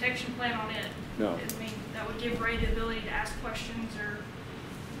need a protection plan on it. No. I mean, that would give Ray the ability to ask questions or.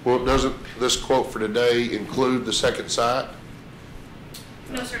 Well, doesn't this quote for today include the second site?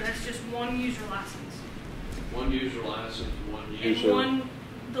 No, sir, that's just 1 user license. 1 user license, 1 And user.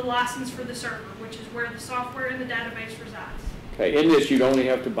 the license for the server, which is where the software in the database resides. Okay, in this, you'd only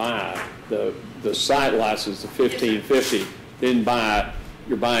have to buy the site license, the 1550, then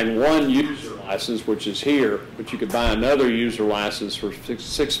you're buying 1 user license, which is here, but you could buy another user license for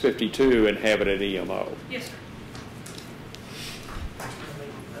 $652 and have it at EMO. Yes, sir.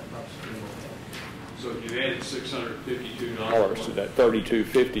 So if you added $652 to that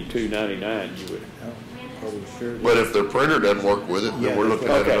 $3,252.99, you would. Probably sure. But if the printer doesn't work with it, then we're looking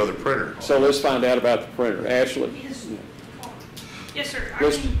at Okay. another printer. So let's find out about the printer. Ashley, Yes, sir.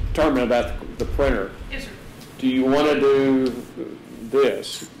 let's determine about the printer. Yes, sir. Do you want to do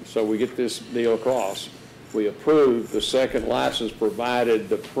this, so we get this deal across? we approve the second license, provided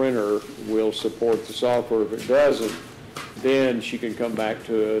the printer will support the software. If it doesn't, then she can come back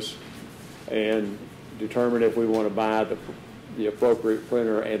to us and determine if we want to buy the appropriate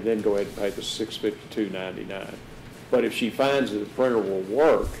printer and then go ahead and pay the $652.99. But if she finds that the printer will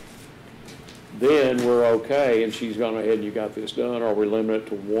work, then we're okay, and she's gone ahead and you got this done, or we limit it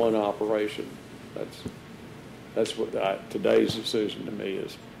to one operation. That's what today's decision to me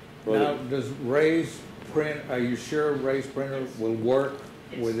is. Now, does Ray's print, are you sure Ray's printer will work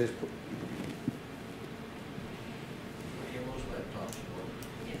with this? EMO's laptops work.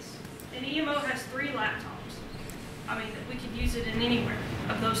 Yes. And EMO has 3 laptops. I mean, we could use it in anywhere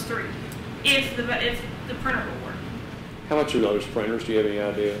of those 3, if the printer will work. How much are those printers? Do you have any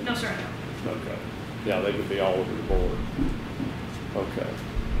idea? No, sir, no. Okay. Yeah, they could be all over the board. Okay.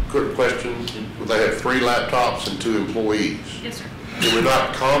 Quick question, they have 3 laptops and 2 employees. Yes, sir. Can we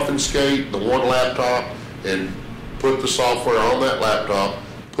not confiscate the one laptop and put the software on that laptop,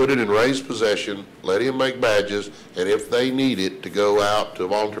 put it in Ray's possession, let him make badges, and if they need it to go out to a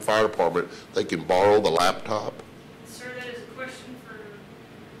volunteer fire department, they can borrow the laptop? Sir, that is a question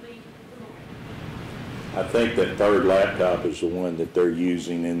for Lee. I think that third laptop is the one that they're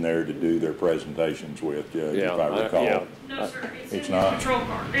using in there to do their presentations with, Judge, if I recall. Yeah. No, sir, it's It's in not? his patrol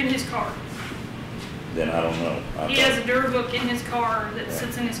car, in his car. Then I don't know. He has a Durabook in his car that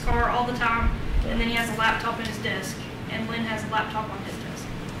sits in his car all the time, and then he has a laptop in his desk, and Lynn has a laptop on his desk.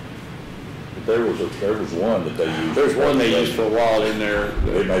 But there was one that they used. There's one they used for a while in there.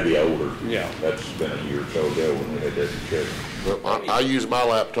 It may be older. Yeah. That's been a year or so ago when we had that check. Well, I use my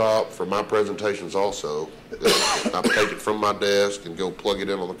laptop for my presentations also. I take it from my desk and go plug it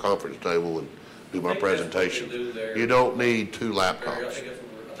in on the conference table and do my presentation. You don't need 2 Barry, I laptops. think that's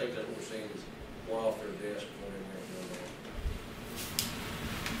what we're seeing is one off their desk, one in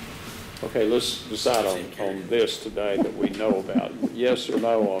there. Okay, let's decide on this today that we know about. Yes or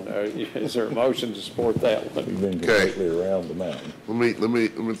no on, is there a motion to support that one? We've been Okay. completely around the mountain. Let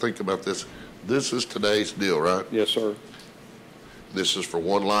me think about this. This is today's deal, right? Yes, sir. This is for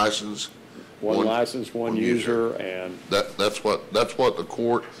one license. One license, one user, and That's what the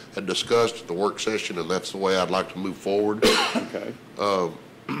court had discussed at the work session, and that's the way I'd like to move forward. okay. Let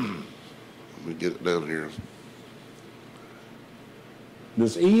me get it down here.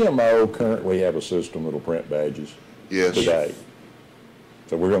 Does EMO currently have a system that'll print badges Yes. today?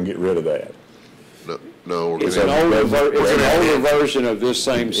 So we're gonna get rid of that. No, we're It's gonna an have. older version of this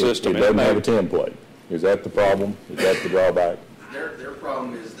same system. It doesn't have a template. Is that the problem? Is that the drawback? Their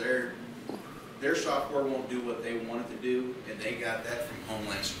problem is their software won't do what they want it to do, and they got that from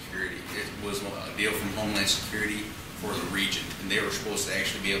Homeland Security. It was a deal from Homeland Security for the region, and they were supposed to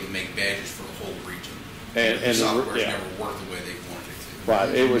actually be able to make badges for the whole region. And the software's yeah. never worked the way they wanted it to. Right,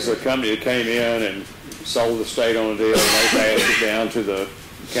 it was a company that came in and sold the state on a deal, and they passed it down to the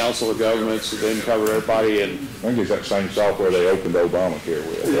Council of Governments, and then covered everybody, and I think it's that same software they opened Obamacare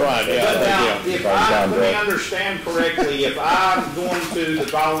with. right, But now, yeah. let me understand correctly, if I'm going to the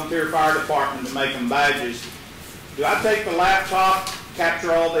volunteer fire department to make them badges, do I take the laptop,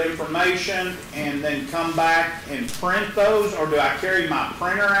 capture all the information, and then come back and print those, or do I carry my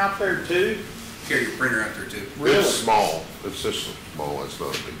printer out there too? Carry your printer out there too. Really? It's small. It's just small. It's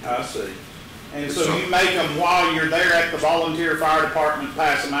not a big deal. I see. And so you make them while you're there at the volunteer fire department,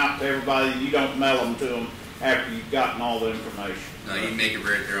 pass them out to everybody, you don't mail them to them after you've gotten all the information? No, you make it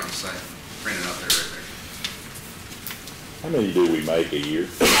right there on the site, print it out there right there. How many do we make a year?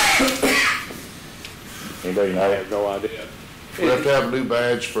 Anybody I know? have no idea. We have to have a new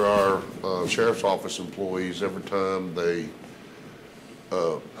badge for our sheriff's office employees every time they,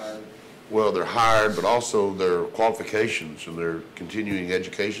 well, they're hired, but also their qualifications and their continuing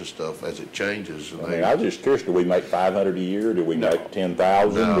education stuff as it changes. And I mean, I was just curious, do we make 500 a year? Do we make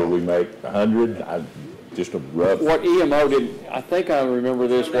 10,000? No. Do we make 100? Just a rough. What EMO did, I think I remember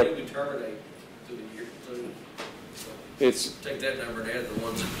this, what, We terminate through the year, it's, take that number and add the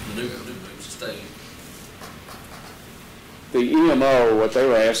ones that the new stay. the EMO, what they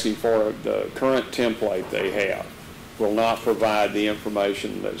were asking for, the current template they have will not provide the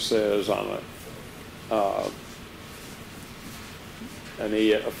information that says on a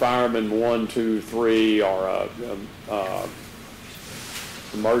fireman 1, 2, 3, or a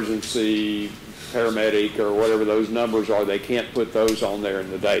emergency paramedic or whatever those numbers are. They can't put those on there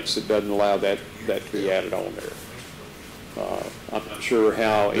in the dates. It doesn't allow that to be added on there. I'm not sure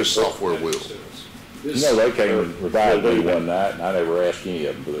how. this software will. You know, they came and provided me one night, and I never asked any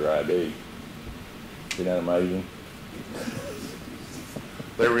of them for their ID. Isn't that amazing?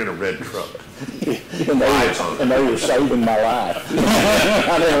 They were in a red truck. And they were saving my life.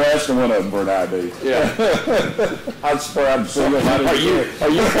 I never asked them one of them for an ID. Yeah. I swear I'm seeing them. Are you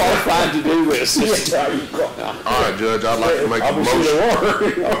qualified to do this? All right, Judge, I'd like to make a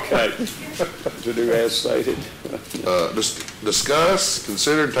motion. Okay. To do as stated. Discuss,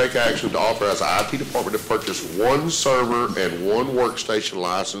 consider, and take action to authorize the IT department to purchase one server and one workstation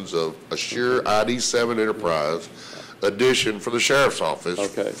license of Assure ID7 Enterprise Edition for the Sheriff's Office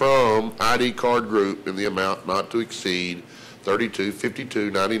from ID Card Group in the amount not to exceed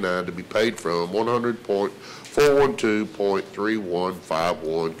 $3252.99 to be paid from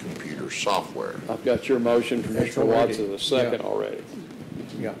 100.412.3151 computer software. I've got your motion, Commissioner Watson, the second already.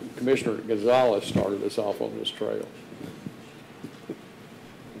 Yeah. Commissioner Gonzalez started us off on this trail.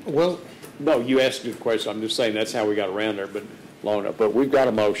 Well, No, you asked the question. I'm just saying that's how we got around there, but long enough. But we've got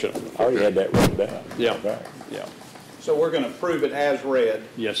a motion. I already had that written down. Yeah. Right. Yeah. So we're going to approve it as read.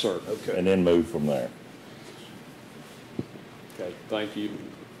 Yes, sir. Okay. And then move from there. Okay, thank you.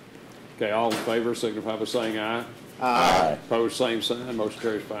 Okay, all in favor, signify by saying aye. Aye. Opposed, same sign. Motion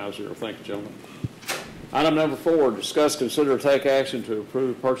carries 5-0. Thank you, gentlemen. Item number 4, discuss, consider, take action to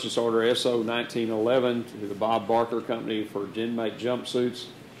approve purchase order SO 1911 to the Bob Barker Company for inmate jumpsuits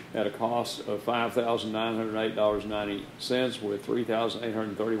at a cost of $5,908.90 with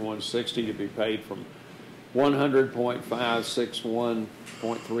 $3,831.60 to be paid from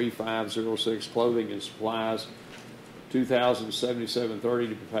 100.561.3506 clothing and supplies, $2,077.30 to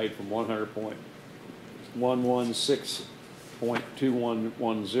be paid from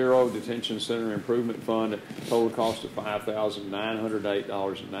 100.116.2110 detention center improvement fund at a total cost of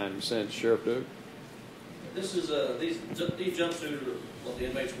 $5,908.90. Sheriff Duke. This is, these jumpsuits are what the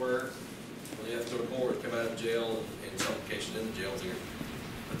inmates wear when they have to go to court, come out of jail, and in some cases in the jail here.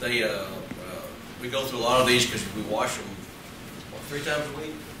 But they, we go through a lot of these because we wash them, what, 3 times a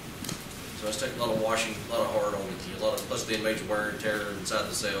week? So it's taking a lot of washing, a lot of hard on it. Plus the inmates wear and tear inside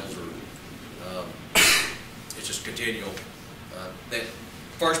the cells, or it's just continual. That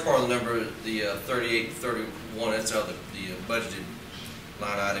first part of the number, the 3831, that's how the budgeted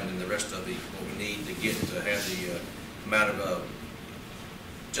line item, and the rest of the what we need to get to have the amount of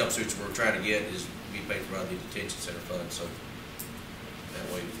jumpsuits we're trying to get is be paid for out of the detention center fund. So that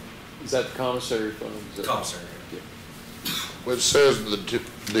way. Is that the commissary fund? Commissary. Yeah. Well, it says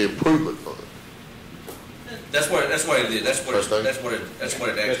the improvement fund. That's what it is. That's what it actually That's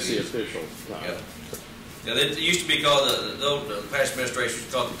the is. official. Right. Yeah. Yeah, it used to be called the past administration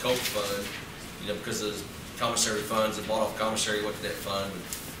used to call it the Coach Fund, because of the commissary funds that bought off commissary went to that fund. But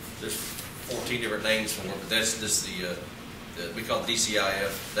there's 14 different names for it, but that's just we call it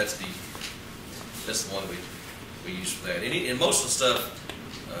DCIF. That's the one we use for that. And most of the stuff,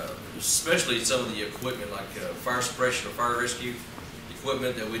 especially some of the equipment like fire suppression or fire rescue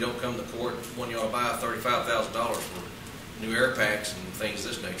equipment that we don't come to court when you ought to buy $35,000 for new air packs and things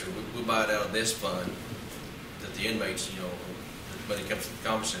of this nature. We buy it out of this fund that the inmates, the money comes from the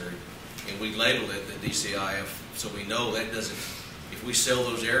commissary, and we label it the DCIF so we know that doesn't, if we sell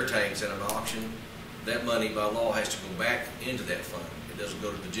those air tanks at an auction, that money by law has to go back into that fund. It doesn't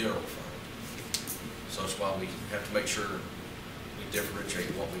go to the general fund. So that's why we have to make sure we differentiate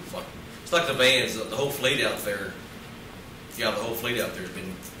what we fund. It's like the vans, the whole fleet out there. Yeah, the whole fleet out there has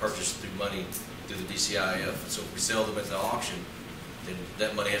been purchased through money through the DCIF. So if we sell them at the auction, then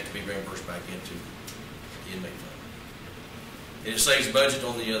that money has to be reimbursed back into the inmate fund. And it saves budget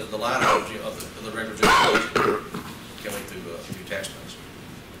on the line item of the regular general budget coming through tax funds.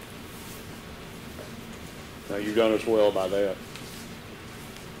 Now, you've done us well by that.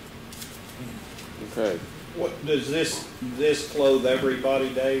 Okay. What does this clothe everybody,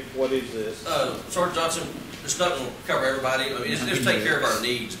 Dave? What is this? Sergeant Johnson, it's not going to cover everybody. I mean, it's take care of our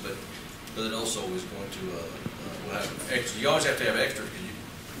needs, but it also is going to we'll have extra. You always have to have extra because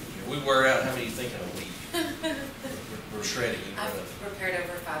we wear out. How many do you think in a week? we're shredding. I've repaired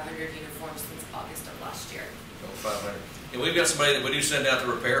over 500 uniforms since August of last year. Oh, 500. And we've got somebody that we do send out to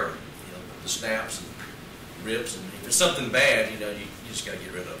repair them. The snaps and rips, and if it's something bad, you just got to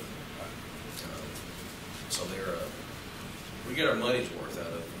get rid of them. So we get our money's worth out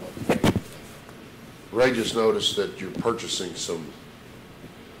of what we pay. Ray just noticed that you're purchasing some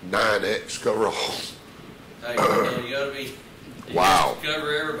 9X coveralls. Hey, you got to be. Wow.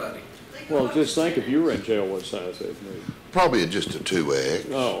 Cover everybody. Well, just think if you were in jail, what size they'd need. Probably just a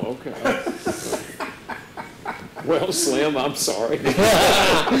 2X. Oh, okay. Well, Slim, I'm sorry.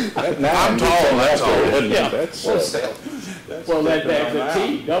 I'm tall, that's all. Yeah. That's, well, that the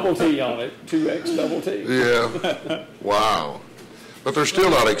T, double T on it, 2X double T. Yeah. Wow. But they're still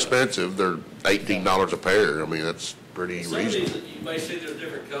not expensive. They're $18 a pair. I mean, that's pretty Some of these, reasonable. you may see they're a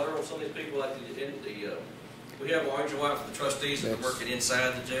different color on some of these people, like we have orange and white for the trustees that are working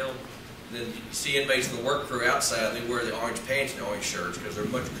inside the jail. And then you see inmates in the work crew outside, they wear the orange pants and orange shirts because they're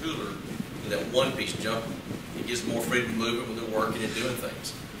much cooler than that one-piece jumper. It gives them more freedom of movement when they're working and doing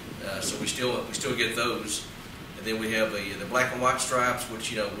things. So we still get those. And then we have the black and white stripes,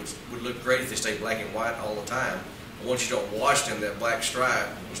 which would look great if they stay black and white all the time. But once you don't wash them, that black stripe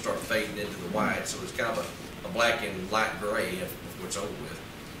will start fading into the white. So it's kind of a black and light gray before it's over with.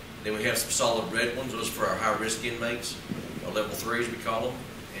 Then we have some solid red ones. Those for our high-risk inmates, level 3s we call them.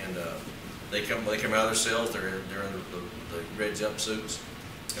 And they come out of their cells. They're in the red jumpsuits.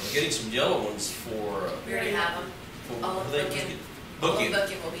 And we're getting some yellow ones for. We already have them. All of booking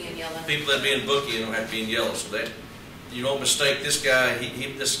will be in yellow. People that be in booking will have to be in yellow, so that you don't mistake this guy.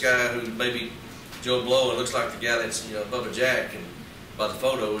 This guy who maybe Joe Blow and looks like the guy that's Bubba Jack, and by the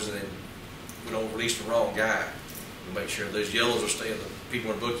photos, and then we don't release the wrong guy. We make sure those yellows are staying. The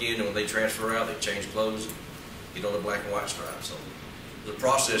people in booking, and when they transfer out, they change clothes and get on the black and white stripes. So the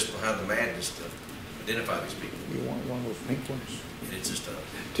process behind the madness to identify these people. You want one of those pink ones? It's just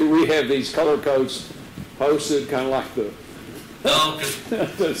Do we have these color codes posted, kind of like the? No, because we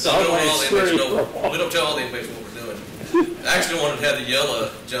don't tell all the inmates what we're doing. I actually wanted to have the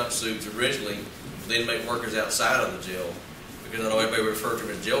yellow jumpsuits originally for the inmate workers outside of the jail, because I know everybody referred to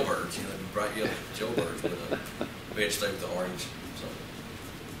them as jailbirds, bright yellow jailbirds, but we had to stay with the orange. So.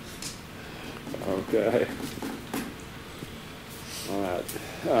 Okay. All right.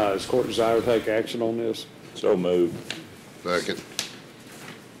 Does court desire to take action on this? So moved. Second.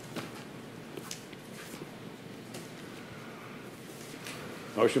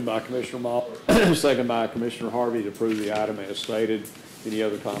 Motion by Commissioner Mahler, second by Commissioner Harvey to approve the item as stated. Any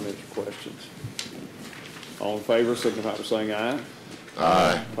other comments or questions? All in favor, signify by saying aye.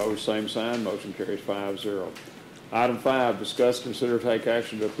 Aye. Opposed, same sign. Motion carries 5-0. Item 5, discuss, consider, take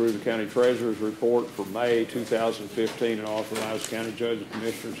action to approve the county treasurer's report for May 2015 and authorize county judge and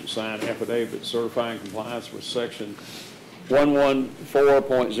commissioners to sign affidavit certifying compliance with section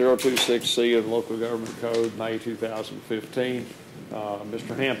 114.026C of the local government code, May 2015.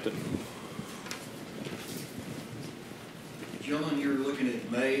 Mr. Hampton. Gentlemen, you're looking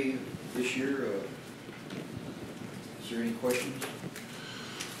at May this year. Is there any questions?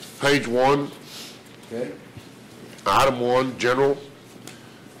 Page 1, Okay. item 1, general,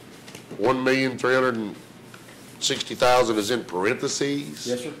 1,360,000 is in parentheses.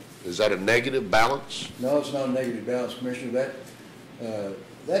 Yes, sir. Is that a negative balance? No, it's not a negative balance, Commissioner.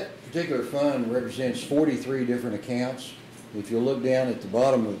 That particular fund represents 43 different accounts. If you look down at the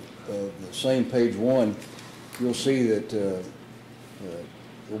bottom of the same page 1, you'll see that the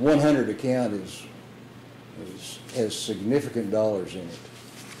 100 account has significant dollars in it.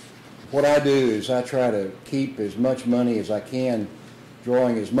 What I do is I try to keep as much money as I can,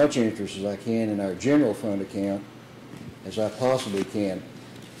 drawing as much interest as I can in our general fund account as I possibly can.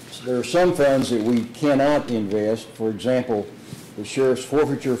 So there are some funds that we cannot invest. For example, the Sheriff's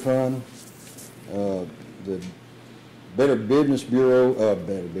Forfeiture Fund, the Better Business Bureau,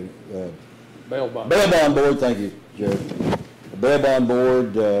 Bail bond. Bail Bond Board, thank you, Judge. The Bail Bond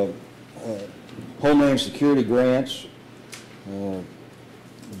Board, Homeland Security grants,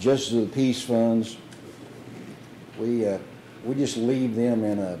 Justice of the Peace funds. We just leave them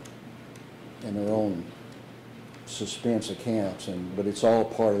in their own suspense accounts, but it's all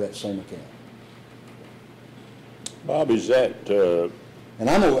part of that same account. Bob, is that? And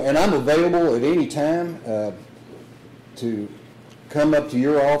I'm available at any time to come up to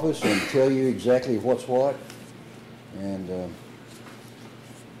your office and tell you exactly what's what. And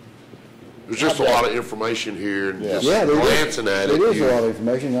There's just a lot of information here, and just yeah, glancing at it, it is a lot of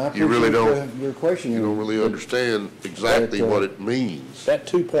information. I you really appreciate your question. You don't really understand exactly what it means. That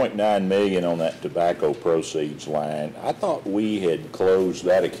 2.9 million on that tobacco proceeds line, I thought we had closed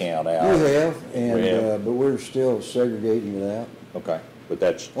that account out. We have, but we're still segregating it out. Okay, but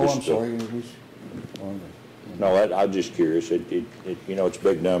that's just. Oh, I'm sorry. No, I'm just curious. It's a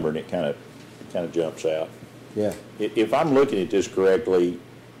big number, and it kind of jumps out. Yeah. If I'm looking at this correctly,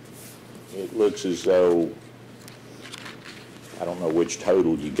 it looks as though, I don't know which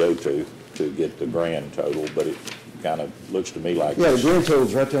total you go to get the grand total, but it kind of looks to me like. Yeah, the grand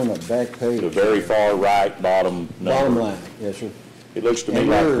total's right there on the back page. The very far right bottom number. Bottom line, yes, sir. It looks to me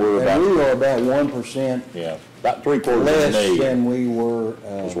like we're about. We are about 1%. Yeah, about 3/4 less million. than we were.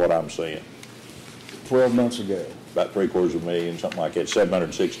 Is what I'm seeing. 12 months ago. About 750,000, something like that.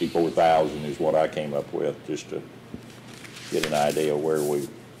 764,000 is what I came up with, just to get an idea of where we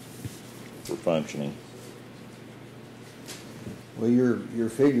were functioning. Well, your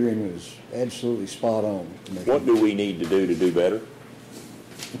figuring was absolutely spot on, Commissioner. What do we need to do better?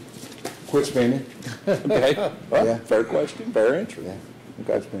 Quit spending. Okay, well, Yeah. fair question, fair answer. Yeah, Okay.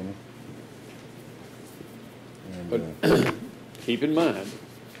 quit spending. And, But keep in mind,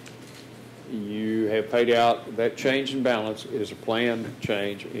 you have paid out, that change in balance is a planned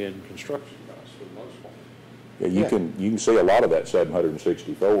change in construction costs for the most part. Yeah, you can see a lot of that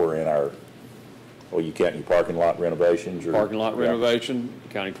 764 in our, well, you count your parking lot renovations or? Parking lot Yeah. renovation,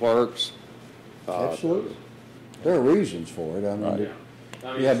 county clerks. absolutely. There are reasons for it, I mean,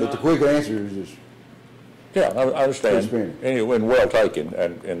 Right. yeah, but the quick answer is just, Yeah, I understand. Quit spending. Anyway, and well taken,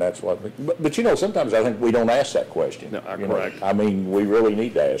 and that's what, but you know, sometimes I think we don't ask that question. No, you know. correct. I mean, we really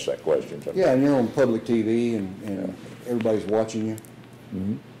need to ask that question sometimes. yeah, and you're on public TV and everybody's watching you.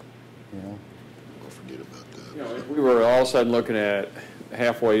 Mhm. You know, I'll forget about that. You know, if we were all of a sudden looking at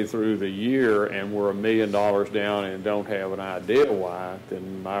halfway through the year and we're $1 million down and don't have an idea why,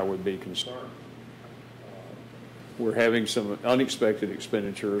 then I would be concerned. We're having some unexpected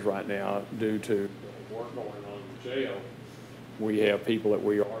expenditures right now due to the work going on in the jail. We have people that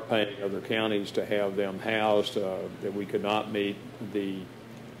we are paying other counties to have them housed, that we could not meet the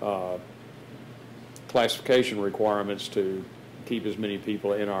classification requirements to keep as many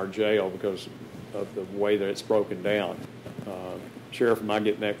people in our jail because of the way that it's broken down. Sheriff, am I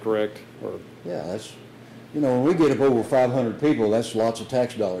getting that correct? Or yeah, that's, you know, when we get up over 500 people, that's lots of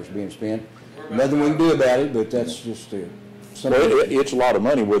tax dollars being spent. Nothing we can do about it, but that's just something. Well, it's a lot of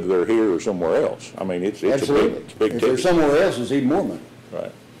money whether they're here or somewhere else. I mean, it's Absolutely. a big If they're ticket. somewhere else, it's even more money.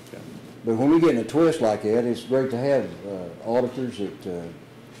 Right. But when we get in a twist like that, it's great to have auditors that,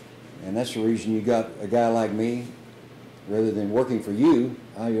 and that's the reason you got a guy like me, rather than working for you.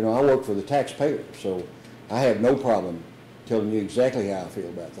 I work for the taxpayer, so I have no problem telling you exactly how I feel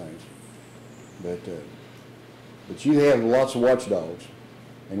about things. But you have lots of watchdogs,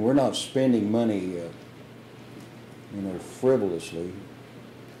 and we're not spending money, frivolously.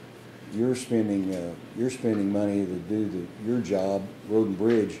 You're spending money to do your job, road and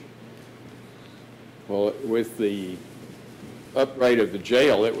bridge. well, with the upgrade of the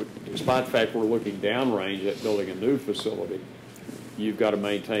jail, it would, despite the fact we're looking downrange at building a new facility, you've got to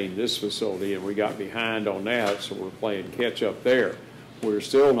maintain this facility, and we got behind on that, so we're playing catch up there. We're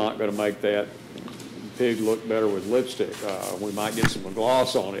still not going to make that pig look better with lipstick. We might get some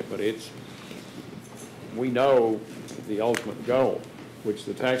gloss on it, but we know the ultimate goal, which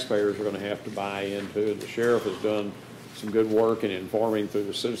the taxpayers are going to have to buy into. The sheriff has done some good work in informing through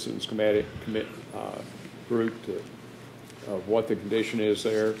the Citizens Committee group of what the condition is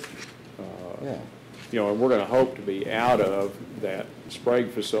there. Yeah. And we're going to hope to be out of that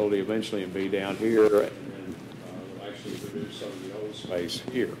Sprague facility eventually and be down here and actually reduce some of the old space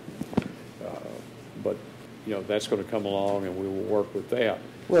here. But that's going to come along, and we will work with that.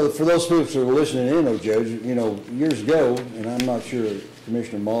 Well, for those folks who are listening in, though, Judge, years ago, and I'm not sure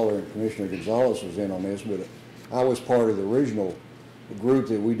Commissioner Mahler and Commissioner Gonzalez was in on this, but I was part of the original group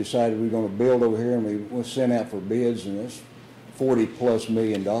that we decided we were going to build over here, and we sent out for bids, and it's $40+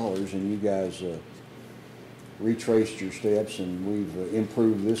 million, and you guys retraced your steps, and we've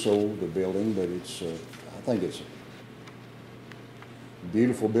improved this old building, but it's I think it's a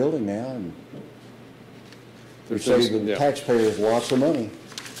beautiful building now, and we save the taxpayers lots of money.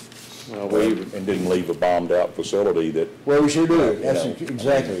 Well, And didn't leave a bombed-out facility that. Well, we sure do. That's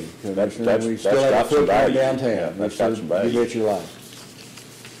exactly, Commissioner. We still have a footprint downtown. Yeah, that's got some value. You bet your life.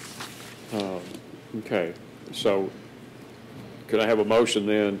 Okay, so could I have a motion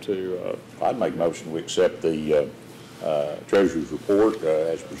then to, I'd make a motion we accept the treasurer's report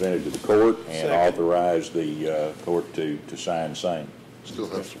as presented to the court and authorize the court to sign same. Still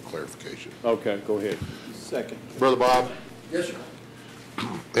have some clarification. okay, go ahead. Second. Brother Bob, Yes, sir.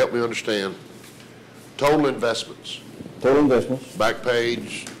 help me understand. Total investments, Total investments, back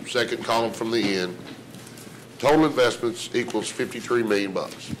page, second column from the end. Total investments equals 53 million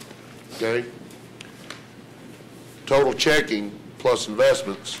bucks. Okay? Total checking plus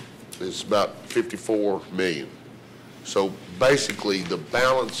investments is about 54 million. So basically, the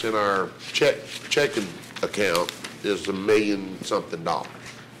balance in our checking account is $1 million something dollars.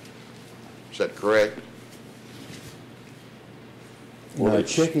 Is that correct? in our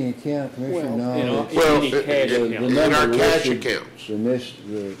checking account, Commissioner, no. Well, Any cash in account. our cash listed accounts. in this,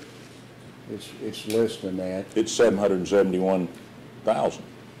 it's less than that. It's 771,000.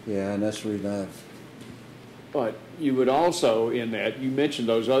 Yeah, and that's the reason But you would also, in that, you mentioned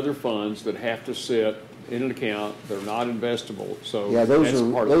those other funds that have to sit in an account, they're not investable, so. Yeah, that's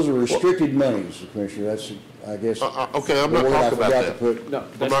part of those it. are restricted monies, Commissioner, that's, I guess. Okay, I'm the not word I talking about forgot to that. put. No,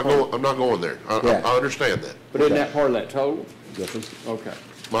 I'm that's not part, going, I'm not going there. Yeah. I understand that. but isn't that part of that total? Yes, sir. Okay.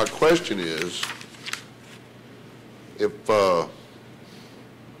 My question is, if, how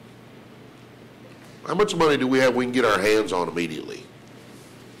much money do we have we can get our hands on immediately?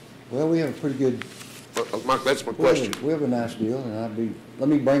 Well, we have a pretty good, That's my question. we have a nice deal, and let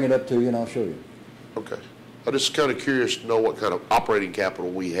me bring it up to you and I'll show you. Okay. I'm just kind of curious to know what kind of operating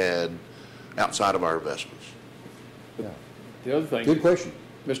capital we had outside of our investments. Yeah. The other thing. Good question.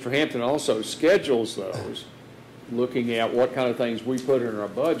 Mr. Hampton also schedules those, looking at what kind of things we put in our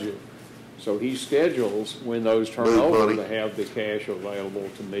budget. So he schedules when those turn Move over money. to have the cash available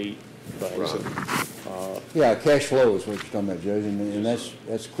to meet things. Right. Yeah, cash flow is what you're talking about, Judge, and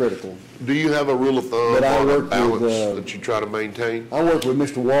that's critical. Do you have a rule of thumb But I on a work with, balance that you try to maintain? I work with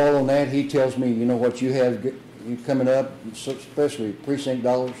Mr. Wall on that. He tells me, you know, what you have coming up, especially precinct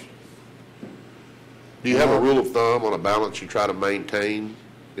dollars. Do you have a rule of thumb on a balance you try to maintain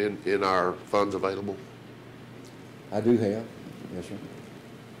in our funds available? I do have, yes, sir.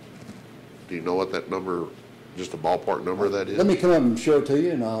 Do you know what that number, just a ballpark number that is? Let me come up and show it to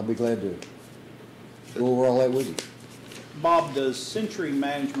you, and I'll be glad to go over all that with you. Bob, does Century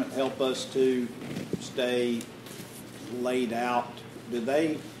Management help us to stay laid out?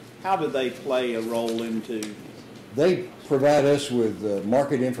 How do they play a role into? They provide us with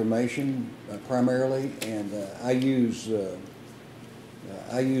market information primarily, and I use them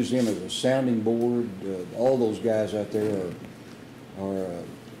as a sounding board. All those guys out there are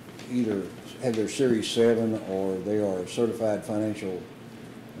either have their Series 7 or they are certified financial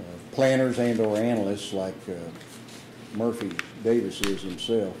planners and or analysts like Murphy Davis is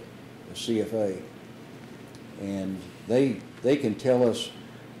himself, a CFA. And they can tell us,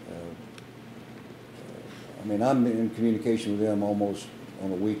 I mean, I'm in communication with them almost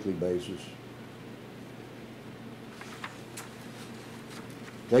on a weekly basis.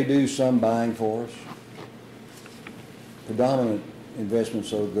 They do some buying for us. Predominant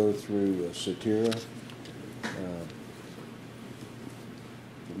investments though go through Satira.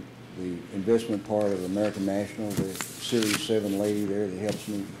 The investment part of American National, the Series 7 lady there that helps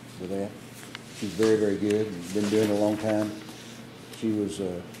me with that. She's very, very good, and been doing it a long time. She was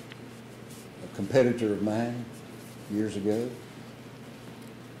a competitor of mine years ago.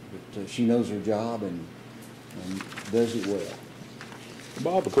 But she knows her job and does it well.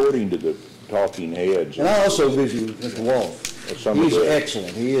 Bob, according to the talking heads. And I also visit with Mr. Wall. He's the,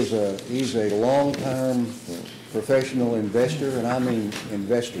 excellent. He's a long-term professional investor, and I mean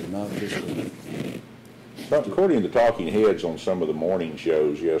investor, not just But according to the talking heads on some of the morning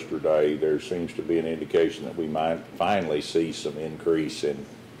shows yesterday, there seems to be an indication that we might finally see some increase in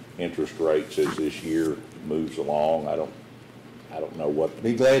interest rates as this year moves along. I don't know what.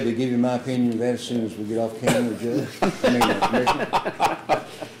 Be glad to give you my opinion of that as soon as we get off camera, Judge. Commissioner.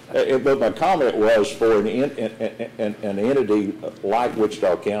 But my comment was for an entity like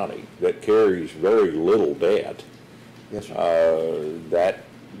Wichita County that carries very little debt. Yes, sir. That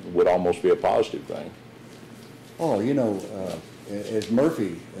would almost be a positive thing. Oh, you know, as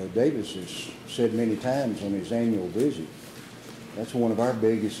Murphy Davis has said many times on his annual visit, that's one of our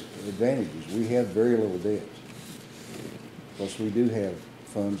biggest advantages. We have very little debt. Plus, we do have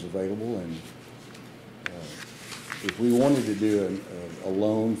funds available, and if we wanted to do a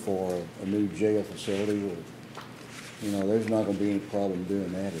loan for a new jail facility, or, you know, there's not going to be any problem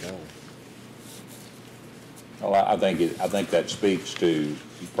doing that at all. Well, I think that speaks to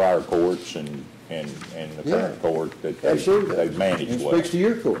prior courts and the current court that they've managed well. It speaks to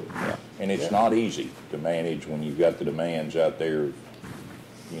your court. Yeah. And it's not easy to manage when you've got the demands out there,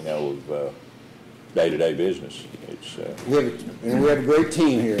 you know, of day-to-day business. It's we have a great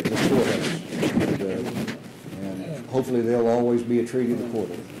team here at the courthouse, and hopefully they'll always be a treat of the court.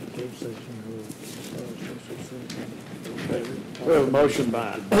 We have a motion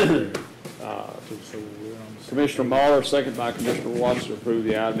by Commissioner Mahler, second by Commissioner Watson to approve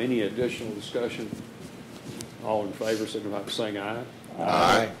the item. Any additional discussion? All in favor, signify by saying aye.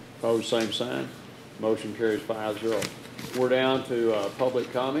 Aye. Opposed, same sign. Motion carries 5-0. We're down to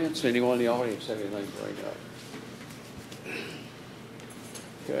public comments. Anyone in the audience have anything to bring up?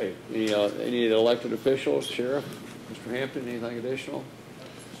 Okay. Any elected officials? Sheriff? Mr. Hampton, anything additional?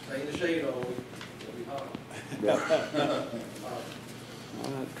 Stay in the shade all week. It'll be hot.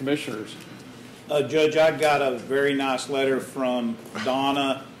 All right. Commissioners. Judge, I got a very nice letter from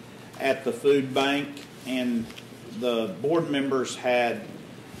Donna at the food bank, and the board members had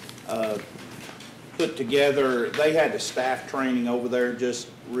put together, they had a staff training over there just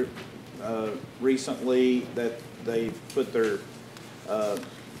recently that they put their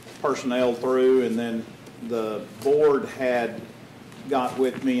personnel through, and then the board had got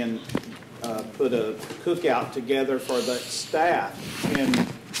with me and put a cookout together for the staff. And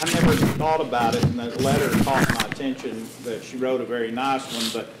I never thought about it, and the letter caught my attention that she wrote a very nice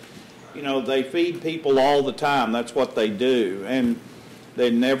one, but you know, they feed people all the time. That's what they do. And they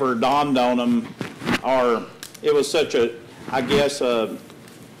never dawned on them, or it was such a, I guess, a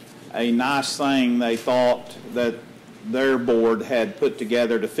nice thing they thought that their board had put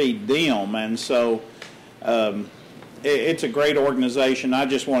together to feed them. And so it's a great organization. I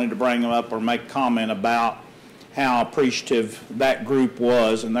just wanted to bring them up or make a comment about how appreciative that group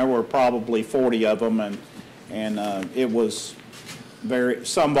was. And there were probably 40 of them, and it was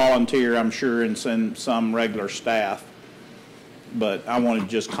some volunteer, I'm sure, and some regular staff. But I wanted to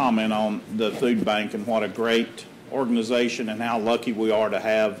just comment on the food bank and what a great organization and how lucky we are to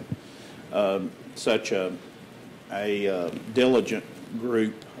have such a diligent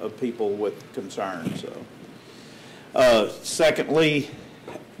group of people with concerns. So, secondly,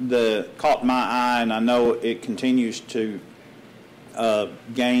 caught my eye, and I know it continues to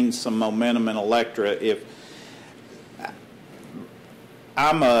gain some momentum in Electra. If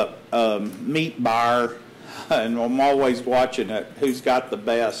I'm a meat buyer, and I'm always watching it, who's got the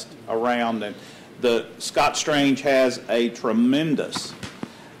best around. And the Scott Strange has a tremendous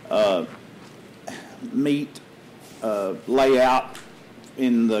meat layout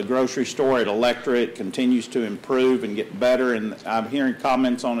in the grocery store at Electra. It continues to improve and get better, and I'm hearing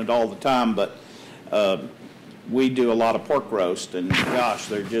comments on it all the time, but we do a lot of pork roast, and gosh,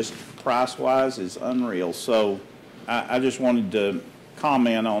 they're just, price-wise, is unreal. So I just wanted to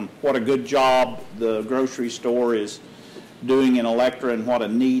comment on what a good job the grocery store is doing in Electra and what a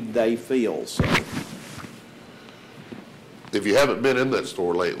need they feel. So, if you haven't been in that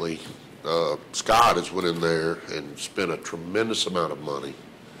store lately, Scott has went in there and spent a tremendous amount of money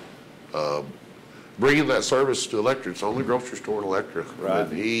bringing that service to Electra. It's the only grocery store in Electra. Right.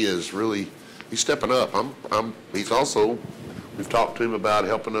 And he is really, he's stepping up. He's also, we've talked to him about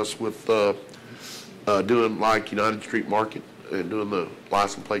helping us with doing like United Street Market and doing the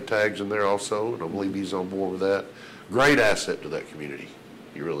license plate tags in there also, and I believe he's on board with that. Great asset to that community.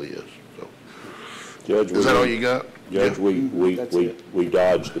 He really is. So, Judge, is that all you got? Judge, Yeah. we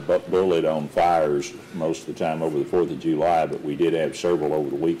dodged the bullet on fires most of the time over the 4th of July, but we did have several over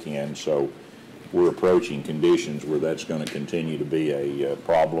the weekend, so we're approaching conditions where that's going to continue to be a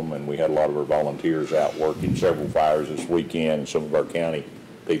problem, and we had a lot of our volunteers out working several fires this weekend, and some of our county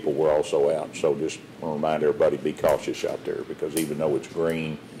people were also out. So just want to remind everybody, be cautious out there, because even though it's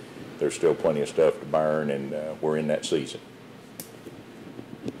green, there's still plenty of stuff to burn, and we're in that season.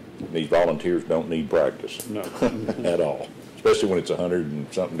 These volunteers don't need practice. No. At all, especially when it's 100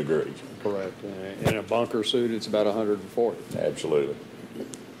 and something degrees. Correct. In a bunker suit, it's about 140. Absolutely.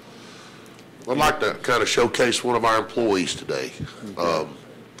 I'd like to kind of showcase one of our employees today. Okay.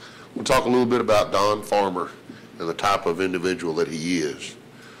 We'll talk a little bit about Don Farmer and the type of individual that he is.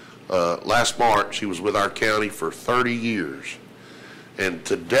 Last March, he was with our county for 30 years. And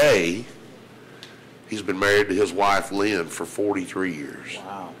today, he's been married to his wife, Lynn, for 43 years.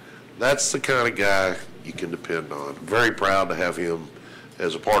 Wow. That's the kind of guy you can depend on. Very proud to have him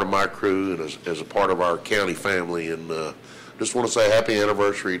as a part of my crew and as a part of our county family. And just want to say happy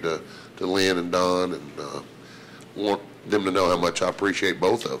anniversary to Lynn and Don, and want them to know how much I appreciate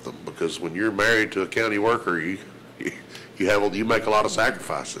both of them, because when you're married to a county worker, you make a lot of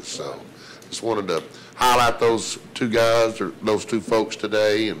sacrifices. So just wanted to highlight those two guys, or those two folks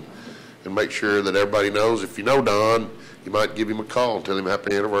today, and make sure that everybody knows, if you know Don, you might give him a call and tell him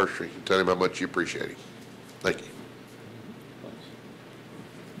happy anniversary and tell him how much you appreciate him. Thank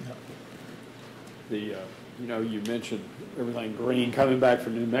you. You mentioned everything green coming back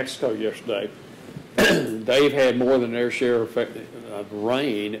from New Mexico yesterday. They've had more than their share of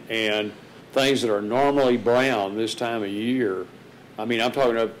rain, and things that are normally brown this time of year. I mean, I'm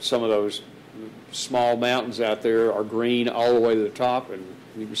talking about some of those small mountains out there are green all the way to the top, and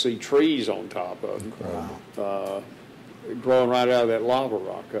you can see trees on top of them. Wow. Growing right out of that lava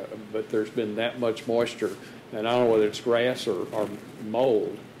rock. But there's been that much moisture, and I don't know whether it's grass or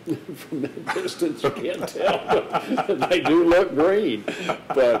mold. From that distance, you can't tell. They do look green.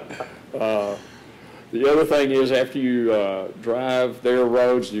 But the other thing is, after you drive their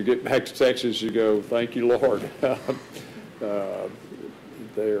roads and you get back to Texas, you go, thank you, Lord.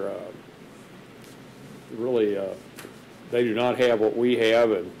 They're really, they do not have what we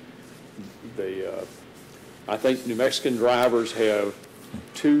have, and I think New Mexican drivers have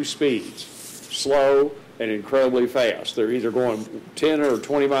two speeds, slow and incredibly fast. They're either going 10 or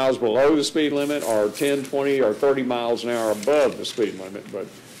 20 miles below the speed limit or 10, 20, or 30 miles an hour above the speed limit, but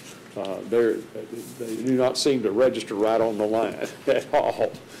they do not seem to register right on the line at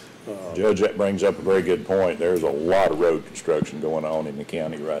all. Judge, that brings up a very good point. There's a lot of road construction going on in the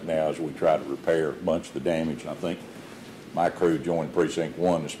county right now as we try to repair a bunch of the damage. And I think my crew joined Precinct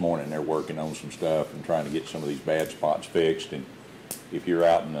 1 this morning. They're working on some stuff and trying to get some of these bad spots fixed. And if you're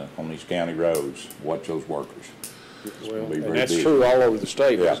out on these county roads, watch those workers. Well, and that's true all over the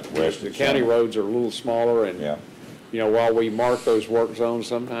state. Yeah, the county roads are a little smaller, and you know, while we mark those work zones,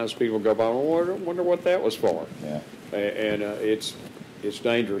 sometimes people go by, well, I wonder what that was for. Yeah. And it's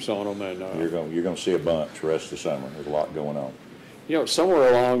dangerous on them, and you're going to see a bunch the rest of the summer. There's a lot going on. You know,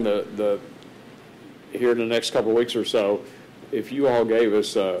 somewhere along here in the next couple of weeks or so, if you all gave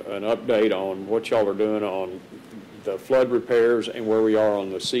us an update on what y'all are doing on the flood repairs and where we are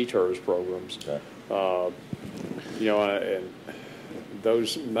on the CTERS programs, okay. You know, and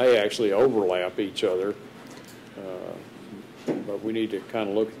those may actually overlap each other, but we need to kind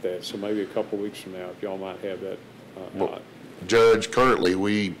of look at that. So maybe a couple of weeks from now, if y'all might have that. Judge, currently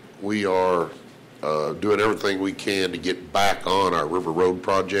we are doing everything we can to get back on our River Road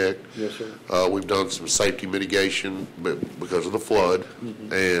project. Yes, sir. We've done some safety mitigation because of the flood,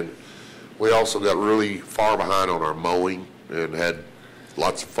 and we also got really far behind on our mowing and had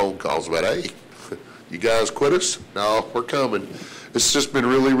lots of phone calls about, hey, you guys quit us? No, we're coming. It's just been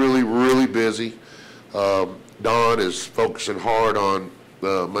really, really, really busy. Don is focusing hard on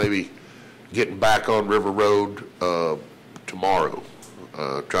maybe getting back on River Road tomorrow.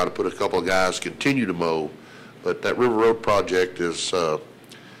 Try to put a couple of guys continue to mow, but that River Road project is,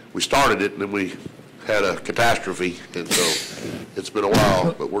 we started it and then we had a catastrophe, and so it's been a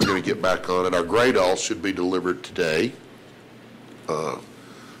while, but we're going to get back on it. Our Gradall should be delivered today,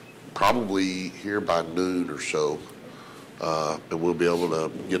 probably here by noon or so, and we'll be able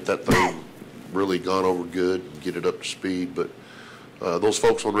to get that thing really gone over good and get it up to speed. But those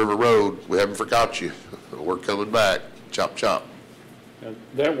folks on River Road, we haven't forgot you. We're coming back. Chop, chop. Now,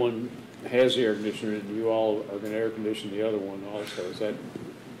 that one has the air conditioner, and you all are going to air condition the other one also. Is that,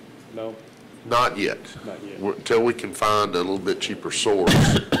 no? Not yet. Not yet. Until we can find a little bit cheaper source.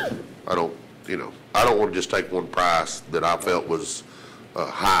 I don't want to just take one price that I felt was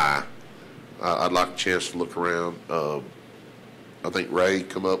high. I'd like a chance to look around. I think Ray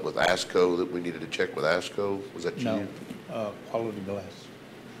come up with ASCO that we needed to check with ASCO. Was that you? No, Quality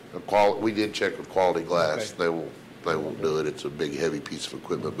Glass. We did check with Quality Glass. Okay. They won't do it. It's a big, heavy piece of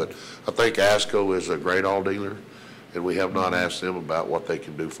equipment. But I think ASCO is a Gradall dealer, and we have not asked them about what they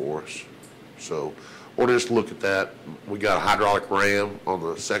can do for us. So we'll just look at that. We got a hydraulic ram on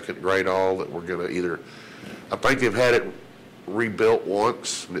the second Gradall that we're going to either, I think they've had it rebuilt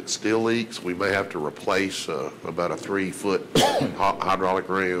once and it still leaks. We may have to replace about a 3-foot hydraulic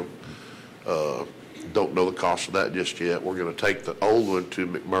ram. Don't know the cost of that just yet. We're going to take the old one to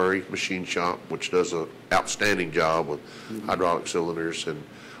McMurray Machine Shop, which does an outstanding job with hydraulic cylinders, and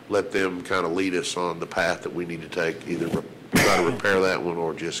let them kind of lead us on the path that we need to take, either try to repair that one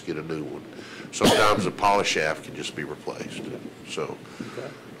or just get a new one. Sometimes the polish shaft can just be replaced. So,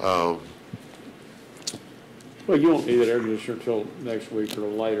 well, you won't need that air conditioner until next week or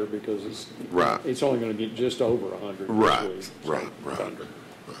later, because it's only going to get just over 100 this week. Right.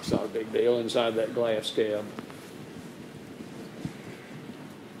 It's not a big deal inside that glass cab.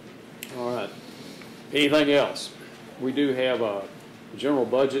 All right. Anything else? We do have a general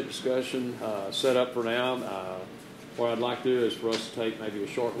budget discussion set up for now. What I'd like to do is for us to take maybe a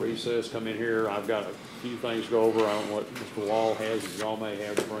short recess, come in here. I've got a few things to go over on what Mr. Wall has and y'all may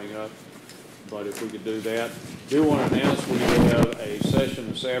have to bring up. But if we could do that. Do want to announce we have a session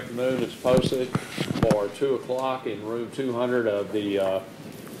this afternoon that's posted for 2 o'clock in room 200 of the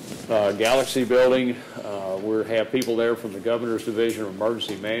Galaxy building. We'll have people there from the Governor's Division of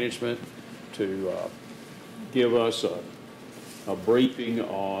Emergency Management to give us a briefing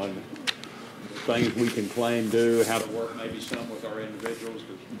on things we can claim do, how to work maybe some with our individuals.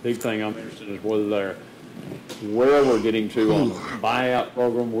 The big thing I'm interested in is where we're getting to on the buyout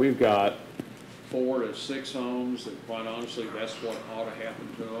program. We've got 4 to 6 homes that, quite honestly, that's what ought to happen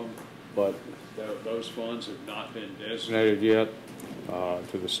to them. But those funds have not been designated yet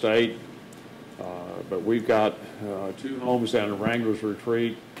to the state. But we've got 2 homes down in Wrangler's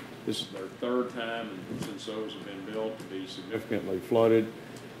Retreat. This is their 3rd time since those have been built to be significantly flooded.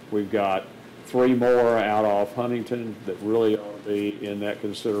 We've got 3 more out off Huntington that really ought to be in that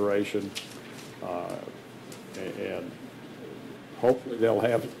consideration. And hopefully they'll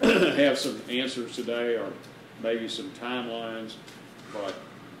have have some answers today, or maybe some timelines. But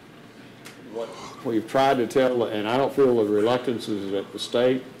what we've tried to tell, and I don't feel the reluctance is at the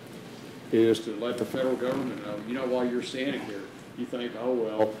state, is to let the federal government know, you know, while you're standing here, you think, oh,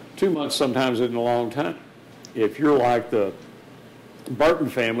 well, 2 months sometimes isn't a long time. If you're like the Burton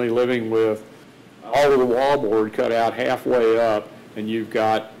family living with all of the wallboard cut out halfway up, and you've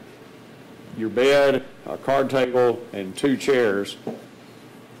got your bed, a card table, and 2 chairs,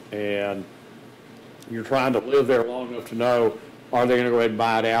 and you're trying to live there long enough to know, are they going to go ahead and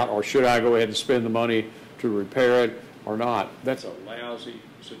buy it out, or should I go ahead and spend the money to repair it or not? That's a lousy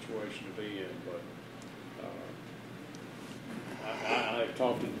situation to be in, but I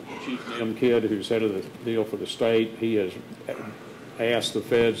talked to Chief Nim Kidd, who's head of the deal for the state. He has asked the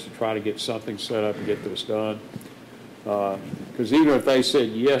feds to try to get something set up and get this done. Because even if they said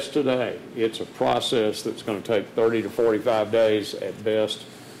yes today, it's a process that's going to take 30 to 45 days at best.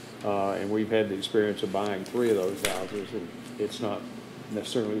 And we've had the experience of buying 3 of those houses, and it's not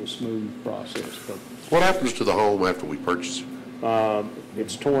necessarily a smooth process. But What happens to the home after we purchase it?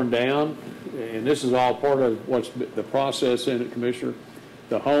 it's torn down, and this is all part of what's the process in it, Commissioner.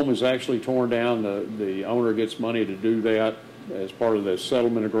 The home is actually torn down. The owner gets money to do that as part of the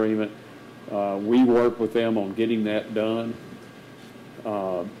settlement agreement. We work with them on getting that done.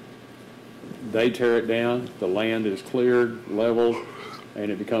 They tear it down, the land is cleared, leveled, and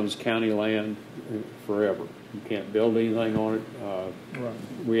it becomes county land forever. You can't build anything on it. Right.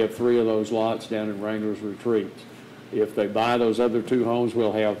 We have 3 of those lots down in Wrangler's Retreat. If they buy those other 2 homes,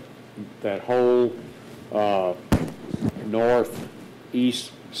 we'll have that whole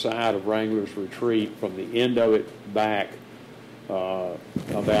northeast side of Wrangler's Retreat, from the end of it back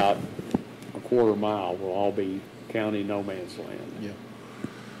about a quarter mile, will all be county no man's land. Yeah.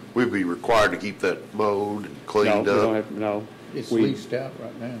 We'd be required to keep that mowed and cleaned No, we don't up. have, no. It's We- leased out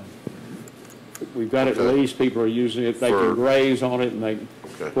right now. We've got it Okay. leased, people are using it, they For- can graze on it, and they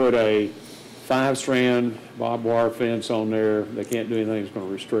Okay. put a 5-strand barbed wire fence on there. They can't do anything that's going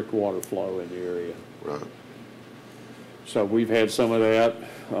to restrict water flow in the area. Right. So we've had some of that,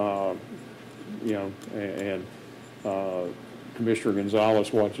 you know, and Commissioner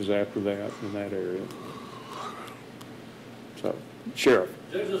Gonzalez watches after that in that area. So, Sheriff.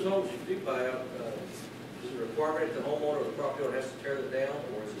 Judge, those homes you do buy out, is it a requirement that the homeowner or the property owner has to tear them down,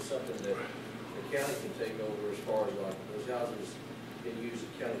 or is it something that the county can take over as far as like those houses can use the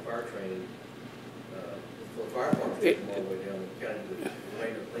county fire training for the fire department to take them all the way down the county to the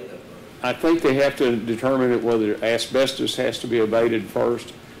remainder cleanup of it? I think they have to determine it whether asbestos has to be abated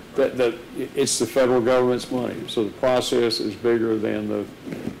first. It's the federal government's money, so the process is bigger than the,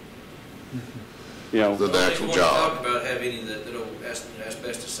 you know. The actual They job. talk about have any that don't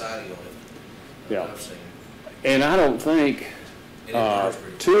asbestos siding on it. Yeah. I've seen. And I don't think, And it matters for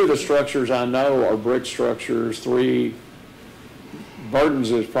you. 2 of the structures I know are brick structures, 3,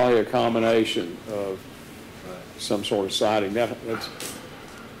 Burton's is probably a combination of some sort of siding. That's,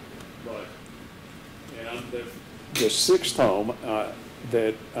 but, and the 6th home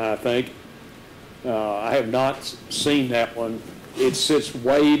that I think, I have not seen that one. It sits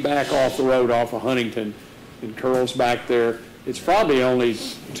way back off the road off of Huntington and curls back there. It's probably only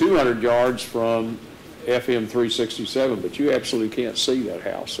 200 yards from FM 367, but you absolutely can't see that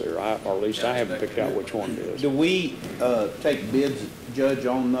house there, or at least I haven't picked out which one it is. Do we take bids, Judge,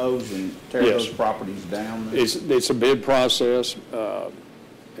 on those and tear Yes. those properties down? It's a bid process,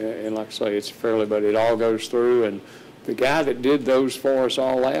 and like I say, it's fairly, but it all goes through, and the guy that did those for us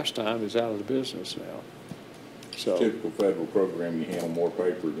all last time is out of the business now. So, Typical federal program, you handle more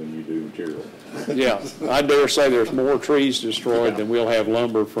paper than you do material yeah, I dare say there's more trees destroyed than we'll have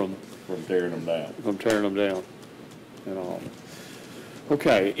lumber from from tearing them down. tearing them down and all.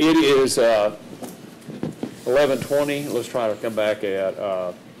 Okay, it is 11:20. Let's try to come back at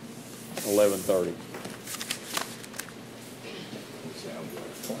 11:30.